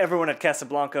 like, everyone at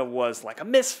Casablanca was like a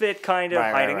misfit, kind of,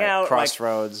 hiding out.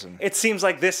 Crossroads. Like, it seems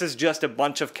like this is just a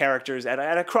bunch of characters at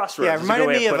a crossroads. Yeah, it reminded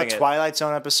me of a Twilight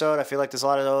Zone episode. I feel like there's a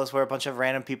lot of those where a bunch of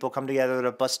random people come together at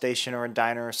a bus station or a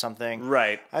diner or something.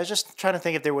 Right. I was just trying to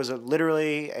think if there was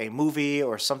literally a movie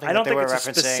or something that they were referencing. I don't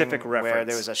think it's a specific reference. Where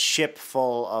there was a ship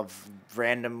full of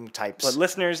random types. But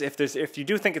listeners, if you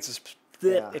do think it's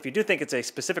if you do think it's a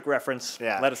specific reference,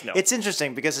 let us know. It's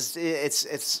interesting because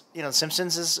it's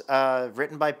Simpsons is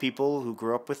written by people who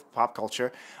grew up with pop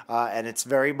culture, and it's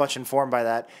very much informed by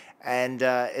that. And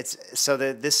it's so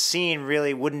that this scene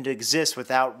really wouldn't exist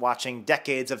without watching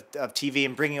decades of TV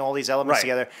and bringing all these elements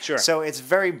together. Sure. So it's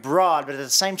very broad, but at the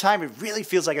same time, it really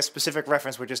feels like a specific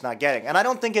reference we're just not getting. And I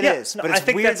don't think it is, but it's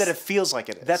weird that it feels like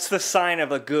it is. That's the sign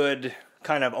of a good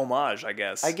kind of homage, I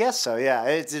guess. I guess so. Yeah.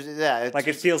 It's like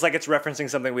it feels like it's referencing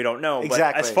something we don't know.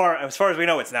 Exactly. But as far as we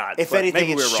know, it's not. If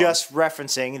anything, it's just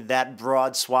referencing that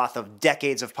broad swath of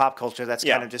decades of pop culture that's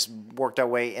kind of just worked our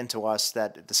way into us.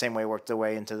 That the same way worked their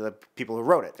way into the people who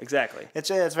wrote it. Exactly. It's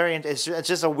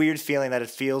just a weird feeling that it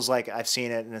feels like I've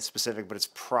seen it and it's specific, but it's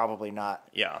probably not.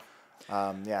 Yeah.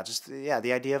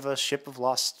 The idea of a ship of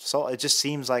lost soul. It just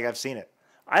seems like I've seen it.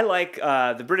 I like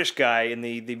the British guy in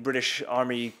the British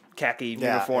Army khaki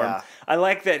uniform. Yeah. I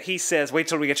like that he says, wait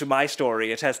till we get to my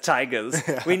story. It has tigers.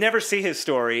 We never see his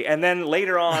story. And then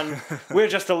later on, we're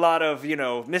just a lot of,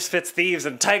 misfits, thieves,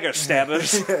 and tiger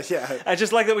stabbers. I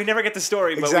just like that we never get the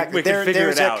story, but we can figure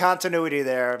it out. There's a continuity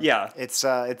there. Yeah. It's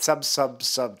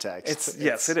subtext.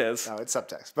 Yes, it is. No, it's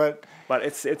subtext. But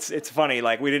it's funny.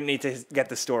 Like, we didn't need to get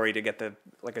the story to get the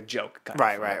a joke.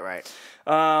 Right.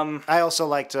 I also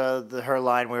liked her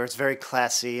line where it's very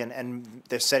classy and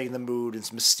they're setting the mood.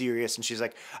 It's mysterious, and she's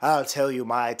like, "I'll tell you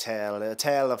my tale, a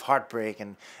tale of heartbreak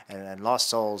and lost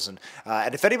souls, and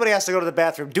if anybody has to go to the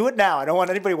bathroom, do it now. I don't want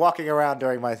anybody walking around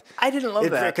during my." I didn't love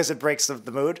that because it breaks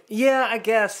the mood. Yeah, I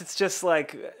guess it's just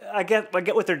like I get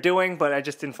what they're doing, but I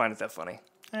just didn't find it that funny.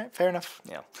 All right, fair enough.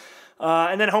 Yeah.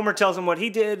 And then Homer tells him what he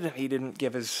did. He didn't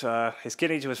give his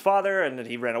kidney to his father, and then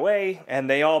he ran away. And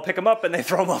they all pick him up and they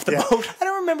throw him off the boat.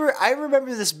 I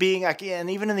remember this being, and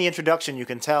even in the introduction, you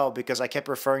can tell because I kept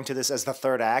referring to this as the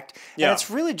third act. Yeah. And it's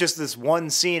really just this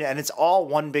one scene, and it's all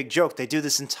one big joke. They do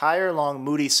this entire long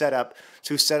moody setup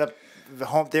to set up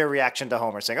their reaction to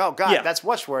Homer, saying, "Oh God, that's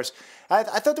much worse." I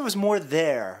thought there was more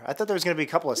there. I thought there was going to be a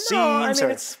couple of scenes. No, I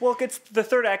mean it's the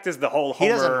third act is the whole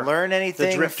Homer. He doesn't learn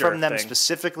anything from them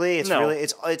specifically. It's really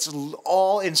it's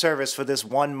all in service for this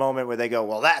one moment where they go,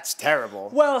 "Well, that's terrible."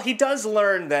 Well, he does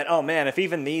learn that, oh man, if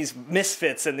even these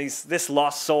misfits and this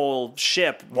lost soul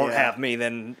ship won't have me,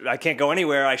 then I can't go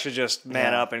anywhere. I should just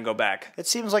man up and go back. It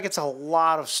seems like it's a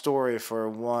lot of story for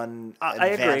one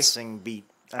advancing beat.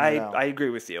 I agree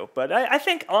with you, but I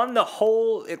think on the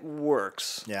whole it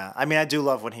works. Yeah, I mean, I do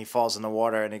love when he falls in the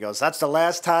water and he goes, "That's the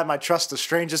last time I trust the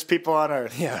strangest people on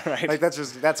earth." Yeah, right. Like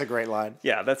that's a great line.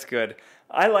 Yeah, that's good.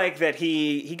 I like that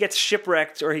he gets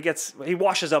shipwrecked or he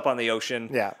washes up on the ocean.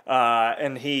 Yeah.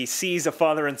 And he sees a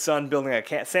father and son building a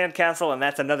sandcastle, and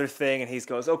that's another thing. And he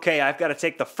goes, "Okay, I've got to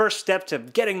take the first step to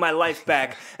getting my life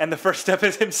back." And the first step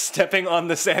is him stepping on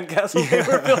the sandcastle they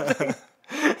were building.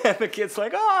 And the kid's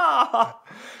like, "Ah!"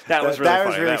 That was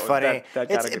really funny.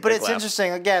 But it's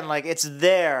interesting. Again, like it's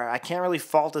there. I can't really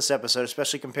fault this episode,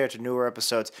 especially compared to newer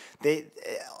episodes.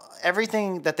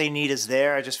 Everything that they need is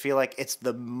there. I just feel like it's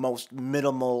the most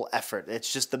minimal effort.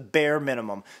 It's just the bare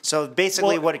minimum. So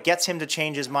basically what it gets him to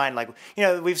change his mind, like,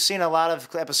 we've seen a lot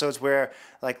of episodes where,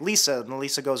 like Lisa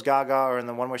goes gaga, or in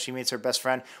the one where she meets her best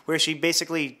friend, where she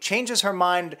basically changes her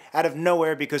mind out of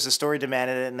nowhere because the story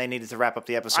demanded it and they needed to wrap up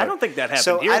the episode. I don't think that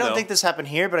happened here, I don't think this happened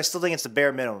here, but I still think it's the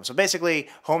bare minimum. So basically,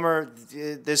 Homer,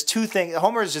 there's two things.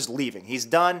 Homer is just leaving. He's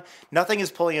done. Nothing is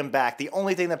pulling him back. The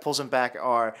only thing that pulls him back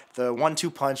are the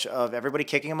 1-2 punch of everybody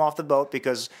kicking him off the boat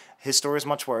because his story is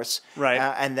much worse. Right.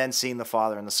 And then seeing the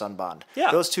father and the son bond.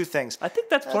 Yeah. Those two things. I think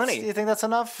that's plenty. You think that's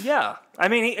enough? Yeah. I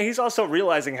mean, he's also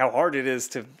realizing how hard it is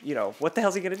to, what the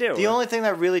hell's he going to do? The only thing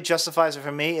that really justifies it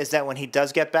for me is that when he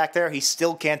does get back there, he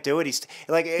still can't do it.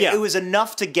 It was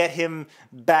enough to get him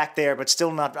back there, but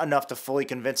still not enough to fully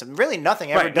convince him. Really,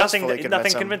 nothing ever does fully convince him.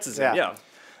 Nothing convinces him, yeah.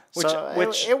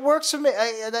 Which it works for me.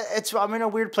 I'm in a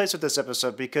weird place with this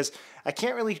episode because I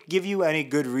can't really give you any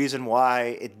good reason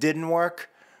why it didn't work.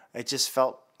 It just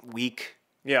felt weak.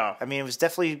 Yeah. I mean, it was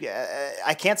definitely...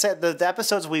 I can't say... The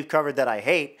episodes we've covered that I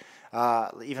hate,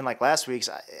 even like last week's,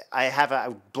 I have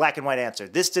a black and white answer.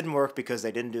 This didn't work because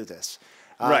they didn't do this.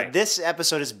 Right. This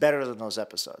episode is better than those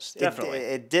episodes. Definitely.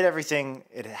 It did everything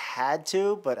it had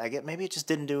to, but maybe it just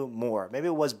didn't do more. Maybe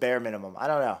it was bare minimum. I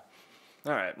don't know.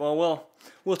 All right. Well,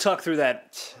 we'll talk through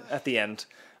that at the end.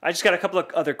 I just got a couple of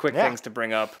other quick things to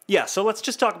bring up. Yeah, so let's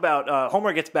just talk about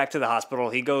Homer gets back to the hospital.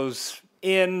 He goes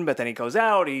in, but then he goes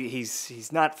out.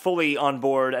 He's not fully on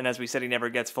board, and as we said, he never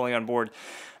gets fully on board.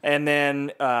 And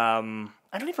then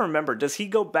I don't even remember. Does he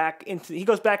go back into? He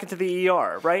goes back into the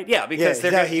ER, right? Yeah, because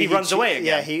he runs away again.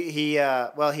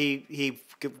 Yeah, he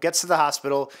gets to the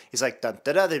hospital. He's like, dun,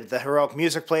 da, da, the heroic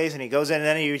music plays, and he goes in, and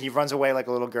then he runs away like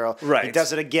a little girl. Right. He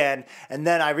does it again, and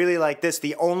then I really like this.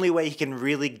 The only way he can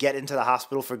really get into the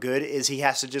hospital for good is he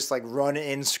has to just like run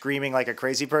in screaming like a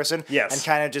crazy person. Yes. And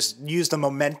kind of just use the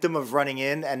momentum of running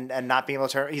in and not being able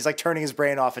to turn. He's like turning his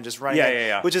brain off and just running in.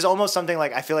 Yeah. Which is almost something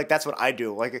like, I feel like that's what I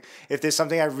do. Like if there's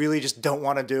something I really just don't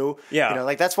want to do. Yeah.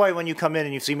 Like that's why when you come in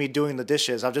and you see me doing the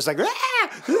dishes, I'm just like,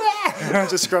 I'm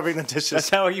just scrubbing the dishes. That's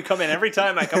how you come in every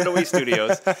time I come to WEE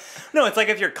Studios. No, it's like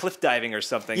if you're cliff diving or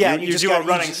something. Yeah, you do a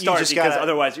running start because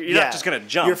otherwise you're not just going to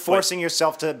jump. You're forcing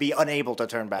yourself to be unable to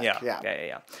turn back.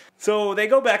 Yeah. So they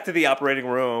go back to the operating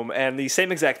room, and the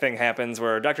same exact thing happens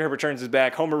where Dr. Hibbert turns his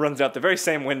back. Homer runs out the very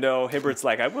same window. Hibbert's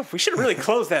like, we should have really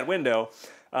closed that window.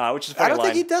 Which is a funny I don't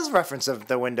line. think he does reference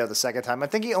the window the second time. I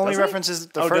think he only references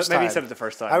the first time. Maybe he said it the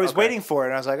first time. I was waiting for it,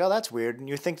 and I was like, oh, that's weird. And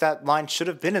you think that line should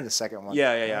have been in the second one.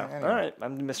 Yeah. Anyway. All right,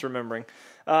 I'm misremembering.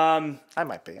 I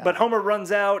might be. But Homer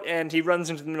runs out, and he runs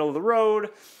into the middle of the road.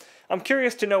 I'm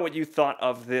curious to know what you thought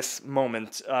of this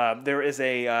moment. There is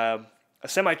a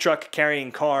semi-truck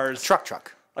carrying cars.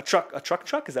 Truck. A truck?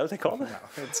 Is that what they call it?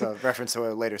 No, it's a reference to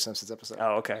a later Simpsons episode.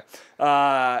 Oh, okay.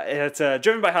 It's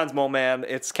driven by Hans Moleman.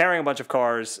 It's carrying a bunch of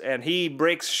cars, and he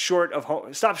stops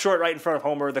short right in front of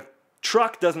Homer. The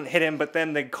truck doesn't hit him, but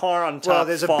then the car on top Well,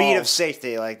 there's falls. a beat of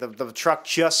safety. Like the truck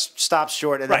just stops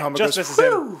short, and then Homer just goes,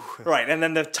 misses him. Right, and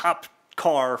then the top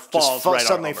car falls right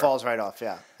suddenly on Homer. falls right off,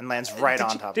 yeah, and lands right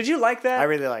on top. Did you like that? I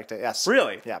really liked it. Yes.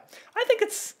 Really? Yeah. I think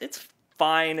it's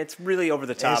fine. It's really over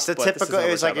the top. It's the but this typical. is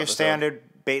It was like your episode. standard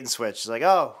bait and switch. It's like,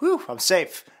 oh, whew, I'm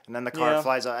safe, and then the car Yeah.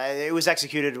 flies. It was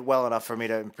executed well enough for me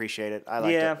to appreciate it. I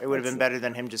liked Yeah, it. It would have been better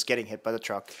than him just getting hit by the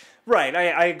truck. Right,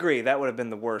 I agree. That would have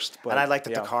been the worst. But, And I like that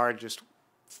yeah. the car just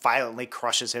violently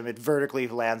crushes him. It vertically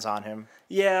lands on him.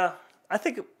 Yeah, I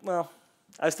think. Well,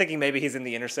 I was thinking maybe he's in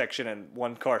the intersection and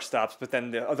one car stops, but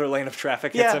then the other lane of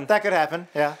traffic hits Yeah, him. that could happen.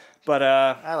 Yeah. But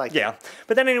I like yeah. that.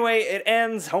 But then anyway, it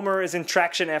ends. Homer is in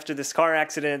traction after this car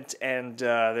accident, and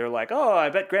they're like, "Oh, I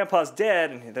bet Grandpa's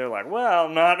dead." And they're like, "Well,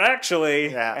 not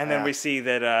actually." Yeah, and then yeah. we see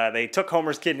that they took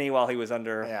Homer's kidney while he was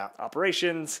under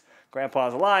operations.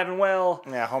 Grandpa's alive and well.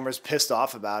 Yeah, Homer's pissed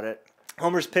off about it.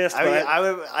 Homer's pissed.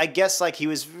 I guess like he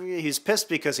was pissed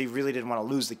because he really didn't want to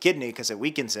lose the kidney because it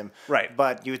weakens him. Right.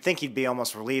 But you would think he'd be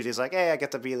almost relieved. He's like, hey, I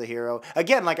get to be the hero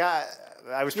again. Like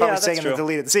I was probably saying in the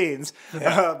deleted scenes,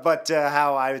 but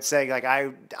how I would say like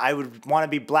I would want to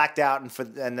be blacked out and for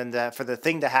the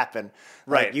thing to happen.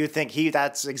 Right. Like, you think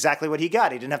that's exactly what he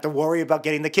got. He didn't have to worry about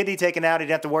getting the kidney taken out. He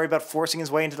didn't have to worry about forcing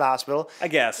his way into the hospital. I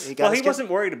guess. He wasn't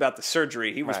worried about the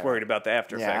surgery. He was worried about the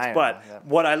after effects. But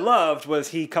what I loved was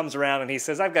he comes around and he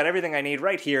says, I've got everything I need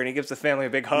right here. And he gives the family a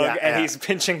big hug. He's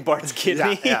pinching Bart's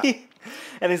kidney.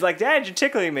 And he's like, Dad, you're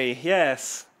tickling me.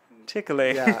 Yes.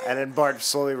 Tickly. Yeah, and then Bart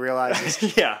slowly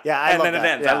realizes. Yeah. I and love then that. it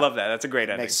ends. Yeah. I love that. That's a great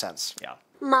ending. Makes sense. Yeah.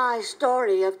 My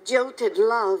story of jilted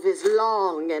love is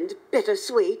long and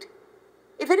bittersweet.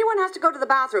 If anyone has to go to the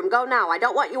bathroom, go now. I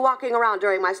don't want you walking around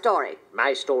during my story.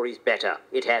 My story's better.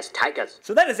 It has tigers.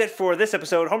 So that is it for this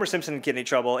episode, Homer Simpson and Kidney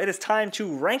Trouble. It is time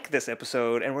to rank this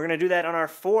episode, and we're going to do that on our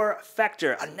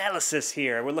 4-factor analysis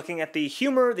here. We're looking at the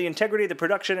humor, the integrity, the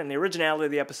production, and the originality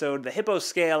of the episode, the Hippo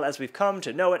scale as we've come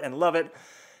to know it and love it.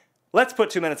 Let's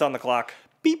put 2 minutes on the clock.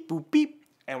 Beep, boop, beep.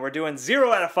 And we're doing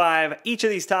 0 out of 5, each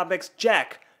of these topics.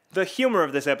 Jack, the humor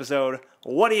of this episode,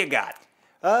 what do you got?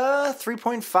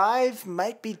 3.5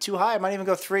 might be too high. I might even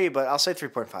go 3, but I'll say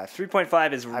 3.5.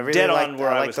 3.5 is dead on where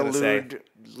I was going to say.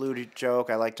 Lewd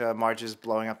joke. I liked Marge's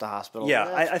blowing up the hospital.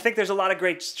 Yeah, I think there's a lot of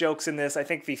great jokes in this. I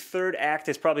think the third act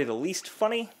is probably the least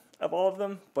funny of all of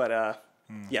them. But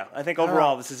yeah, I think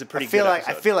overall this is a pretty good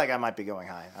episode. I feel like I might be going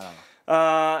high. I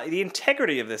don't know. The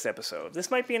integrity of this episode.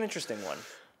 This might be an interesting one.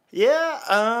 Yeah,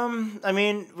 I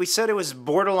mean, we said it was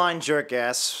borderline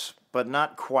jerk-ass, but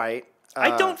not quite.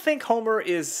 I don't think Homer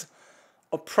is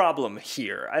a problem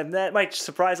here. And that might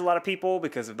surprise a lot of people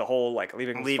because of the whole, like,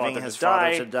 leaving his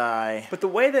father to die. But the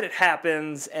way that it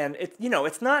happens, and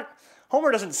it's not...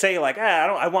 Homer doesn't say, like,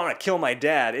 I want to kill my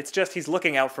dad. It's just he's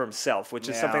looking out for himself, which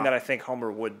is something that I think Homer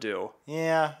would do.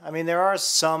 Yeah, I mean, there are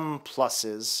some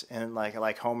pluses in,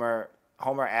 like Homer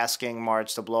asking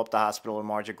Marge to blow up the hospital and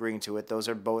Marge agreeing to it. Those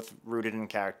are both rooted in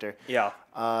character. Yeah.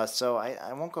 So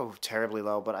I won't go terribly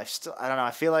low, but I don't know.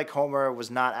 I feel like Homer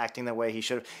was not acting the way he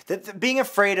should have. Being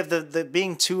afraid of the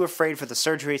being too afraid for the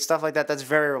surgery, stuff like that, that's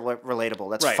very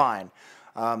relatable. That's fine.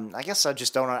 I guess I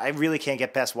just don't know. I really can't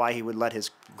get past why he would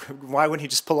why wouldn't he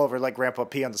just pull over like Grandpa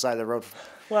pee on the side of the road?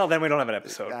 Well, then we don't have an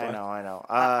episode. I know.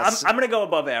 I'm going to go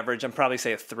above average. I'm probably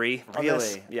say a 3 on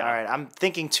this. Really? Yeah. All right. I'm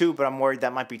thinking 2, but I'm worried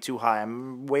that might be too high.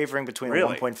 I'm wavering between a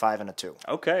 1.5 and a 2.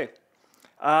 Okay.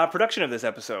 Production of this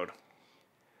episode.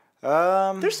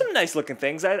 There's some nice looking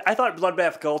things. I thought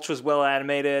Bloodbath Gulch was well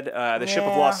animated. The Ship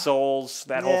of Lost Souls,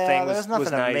 that whole thing was nice.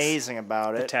 There's nothing amazing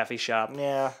about it. The Taffy Shop.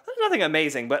 Yeah. There's nothing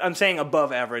amazing, but I'm saying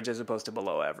above average as opposed to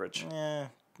below average. Yeah.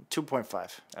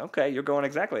 2.5. Okay, you're going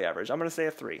exactly average. I'm going to say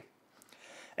a 3.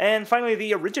 And finally,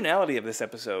 the originality of this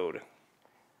episode.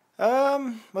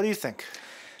 What do you think?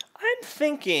 I'm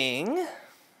thinking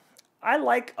I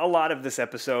like a lot of this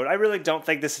episode. I really don't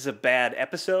think this is a bad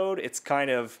episode. It's kind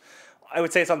of, I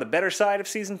would say it's on the better side of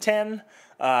season 10.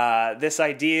 This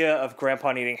idea of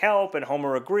Grandpa needing help and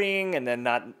Homer agreeing and then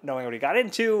not knowing what he got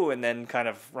into and then kind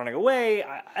of running away.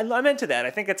 I'm into that.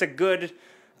 I think it's a good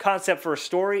concept for a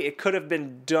story. It could have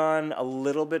been done a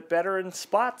little bit better in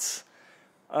spots.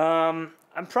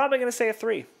 I'm probably going to say a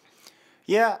 3.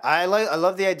 Yeah, I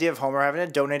love the idea of Homer having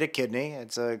to donate a kidney.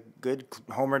 It's a good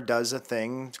Homer does a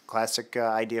thing. Classic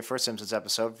idea for a Simpsons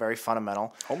episode. Very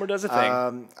fundamental. Homer does a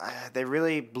thing. They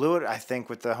really blew it, I think,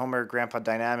 with the Homer Grandpa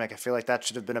dynamic. I feel like that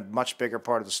should have been a much bigger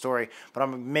part of the story. But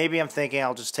maybe I'm thinking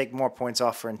I'll just take more points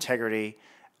off for integrity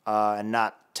and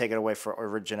not take it away for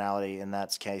originality in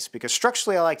that case. Because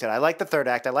structurally, I liked it. I liked the third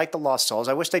act. I liked the Lost Souls.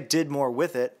 I wish they did more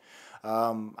with it.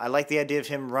 I like the idea of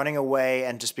him running away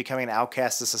and just becoming an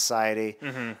outcast of society.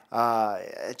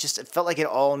 It felt like it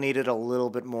all needed a little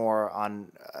bit more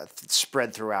on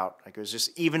spread throughout. Like it was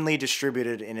just evenly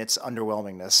distributed in its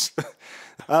underwhelmingness.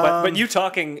 But you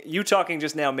talking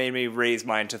just now made me raise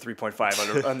mine to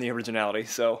 3.5 on the originality.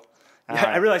 So yeah,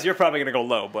 I realize you're probably gonna go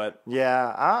low, but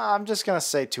yeah, I'm just gonna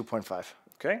say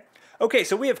 2.5. Okay,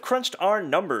 so we have crunched our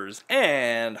numbers,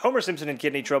 and Homer Simpson in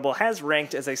Kidney Trouble has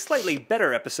ranked as a slightly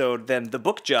better episode than The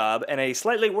Book Job, and a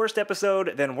slightly worse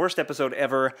episode than Worst Episode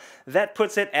Ever. That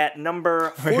puts it at number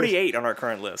 48 on our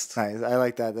current list. Nice, I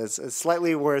like that. It's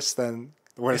slightly worse than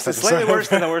the worst episode. Slightly worse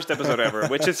than the worst episode ever,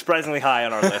 which is surprisingly high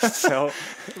on our list. So,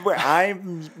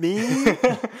 me?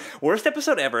 Worst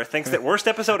episode ever thinks that worst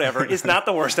episode ever is not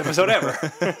the worst episode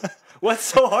ever. What's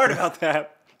so hard about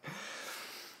that?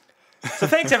 So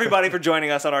thanks, everybody, for joining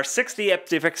us on our 60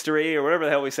 Epivixtery, or whatever the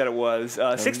hell we said it was.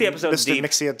 60 episodes deep.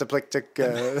 Mr.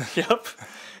 Mixia Yep.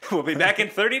 We'll be back in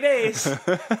 30 days.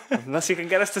 Unless you can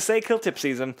get us to say kill tip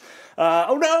season.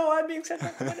 Oh, no, I'm being sent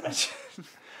back to my dimension.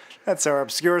 That's our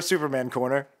obscure Superman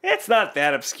corner. It's not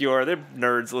that obscure. They're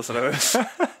nerds. Listen to this.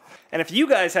 And if you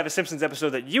guys have a Simpsons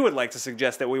episode that you would like to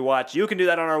suggest that we watch, you can do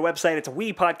that on our website. It's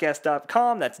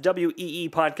weepodcast.com. That's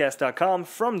weepodcast.com.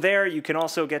 From there, you can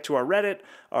also get to our Reddit,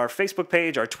 our Facebook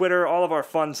page, our Twitter, all of our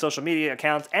fun social media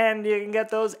accounts, and you can get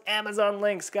those Amazon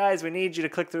links. Guys, we need you to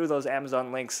click through those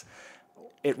Amazon links.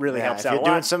 It really helps out a lot.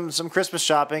 If you're doing some Christmas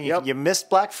shopping, you missed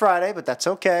Black Friday, but that's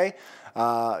okay.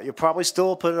 You'll probably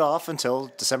still put it off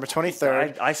until December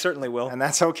 23rd. I certainly will. And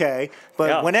that's okay.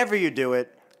 But whenever you do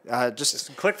it,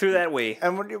 just click through that Wii.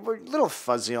 And we're a little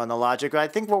fuzzy on the logic. I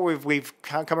think what we've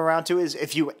come around to is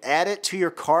if you add it to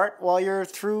your cart while you're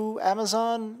through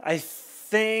Amazon. I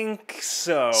think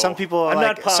so. Some people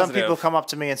not positive. Some people come up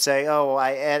to me and say, "Oh,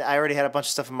 I already had a bunch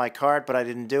of stuff in my cart, but I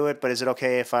didn't do it. But is it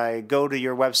okay if I go to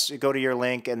your go to your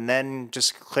link and then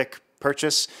just click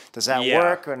purchase? Does that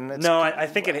work?" And no, I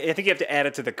think you have to add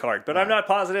it to the cart, but I'm not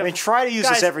positive. I mean, try to use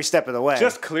this every step of the way.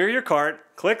 Just clear your cart,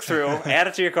 click through, add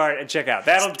it to your cart, and check out.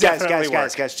 That'll definitely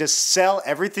work. Guys, just sell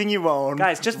everything you own.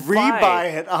 Guys, just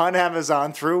rebuy it on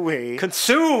Amazon through Wii.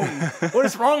 Consume. What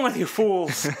is wrong with you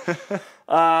fools?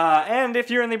 And if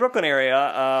you're in the Brooklyn area,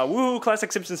 Woohoo Classic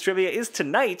Simpsons Trivia is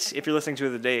tonight, if you're listening to it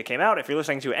the day it came out. If you're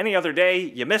listening to it any other day,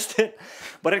 you missed it.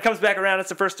 But it comes back around. It's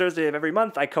the first Thursday of every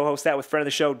month. I co-host that with friend of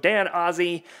the show, Dan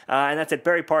Ozzie, and that's at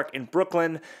Berry Park in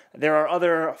Brooklyn. There are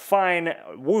other fine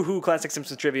Woohoo Classic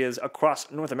Simpsons Trivias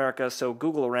across North America, so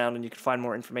Google around and you can find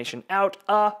more information out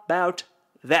about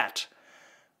that.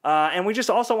 And we just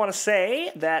also want to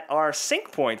say that our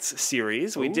Sync Points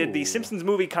series, we did the Simpsons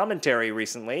movie commentary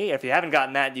recently. If you haven't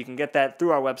gotten that, you can get that through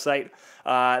our website.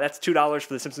 That's $2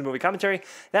 for the Simpsons movie commentary.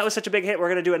 That was such a big hit, we're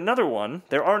going to do another one.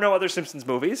 There are no other Simpsons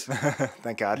movies.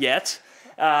 Thank God. Yet.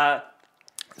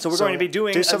 So we're going to be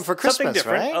doing something for Christmas, something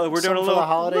different. Right? We're doing a little for the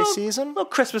holiday season. Little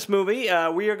Christmas movie.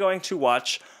 We are going to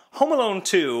watch Home Alone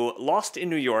 2, Lost in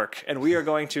New York, and we are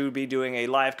going to be doing a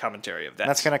live commentary of that.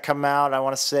 That's going to come out, I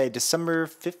want to say, December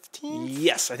 15th?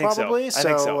 Yes, I think probably. so. I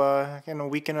think so. In a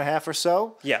week and a half or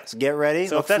so. Yes. So get ready.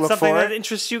 So if that's something that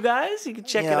interests you guys, you can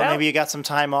check it out. Maybe you got some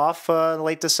time off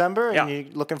late December and you're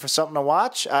looking for something to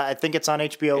watch. I think it's on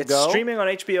HBO Go. It's streaming on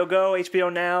HBO Go,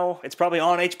 HBO Now. It's probably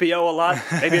on HBO a lot.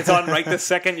 Maybe it's on right this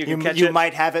second. You can catch it. You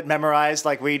might have it memorized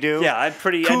like we do. Yeah, I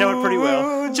know it pretty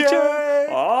well.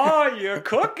 Oh, you're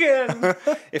cooking.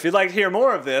 If you'd like to hear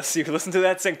more of this, you can listen to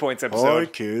that Sync Points episode. All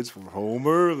right, kids, we're home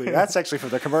early. That's actually for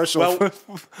the commercial. Well,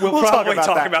 we'll probably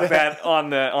talk about that on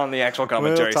the actual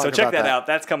commentary. So check that out.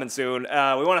 That's coming soon. We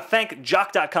want to thank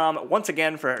Jock.com once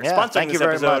again for sponsoring this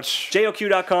episode. Much.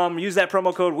 JOQ.com. Use that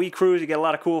promo code WeCruise. You get a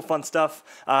lot of cool, fun stuff.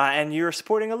 And you're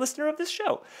supporting a listener of this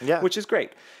show, which is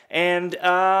great. And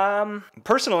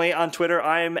personally, on Twitter,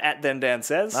 I'm at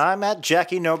ThenDanSays. I'm at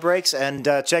Jackie No Breaks. And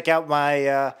check out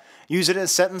my Use It in a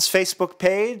Sentence Facebook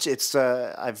page. It's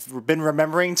I've been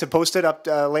remembering to post it up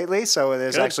lately, so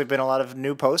there's actually been a lot of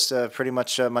new posts, pretty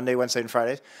much Monday, Wednesday, and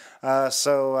Friday.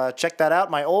 So check that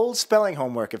out. My old spelling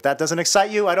homework. If that doesn't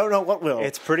excite you, I don't know what will.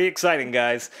 It's pretty exciting,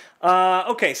 guys.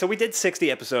 Okay, so we did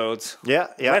 60 episodes. Yeah.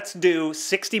 Let's do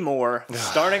 60 more,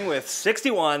 starting with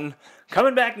 61.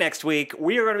 Coming back next week,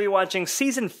 we are going to be watching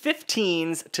Season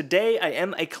 15's Today I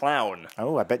Am a Clown.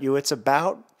 Oh, I bet you it's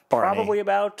about Barney. Probably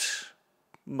about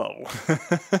Mo.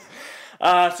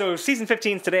 So Season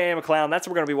 15's Today I Am a Clown. That's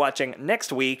what we're going to be watching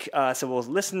next week. So we'll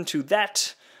listen to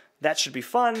that. That should be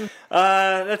fun.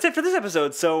 That's it for this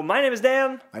episode. So my name is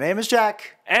Dan. My name is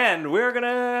Jack. And we're going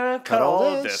to cut all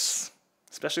of this.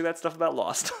 Especially that stuff about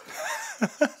Lost.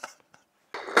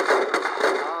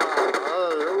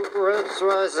 Which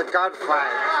was a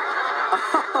Godfather.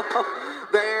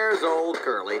 There There's old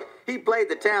Curly. He played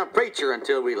the town preacher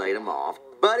until we laid him off,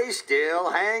 but he still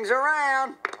hangs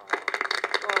around.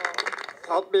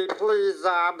 Help me, please,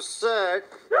 I'm sick.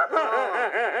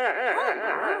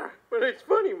 But it's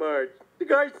funny, Marge. The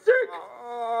guy's sick.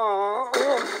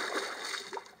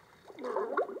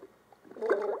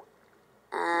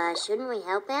 Shouldn't we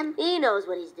help him? He knows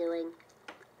what he's doing.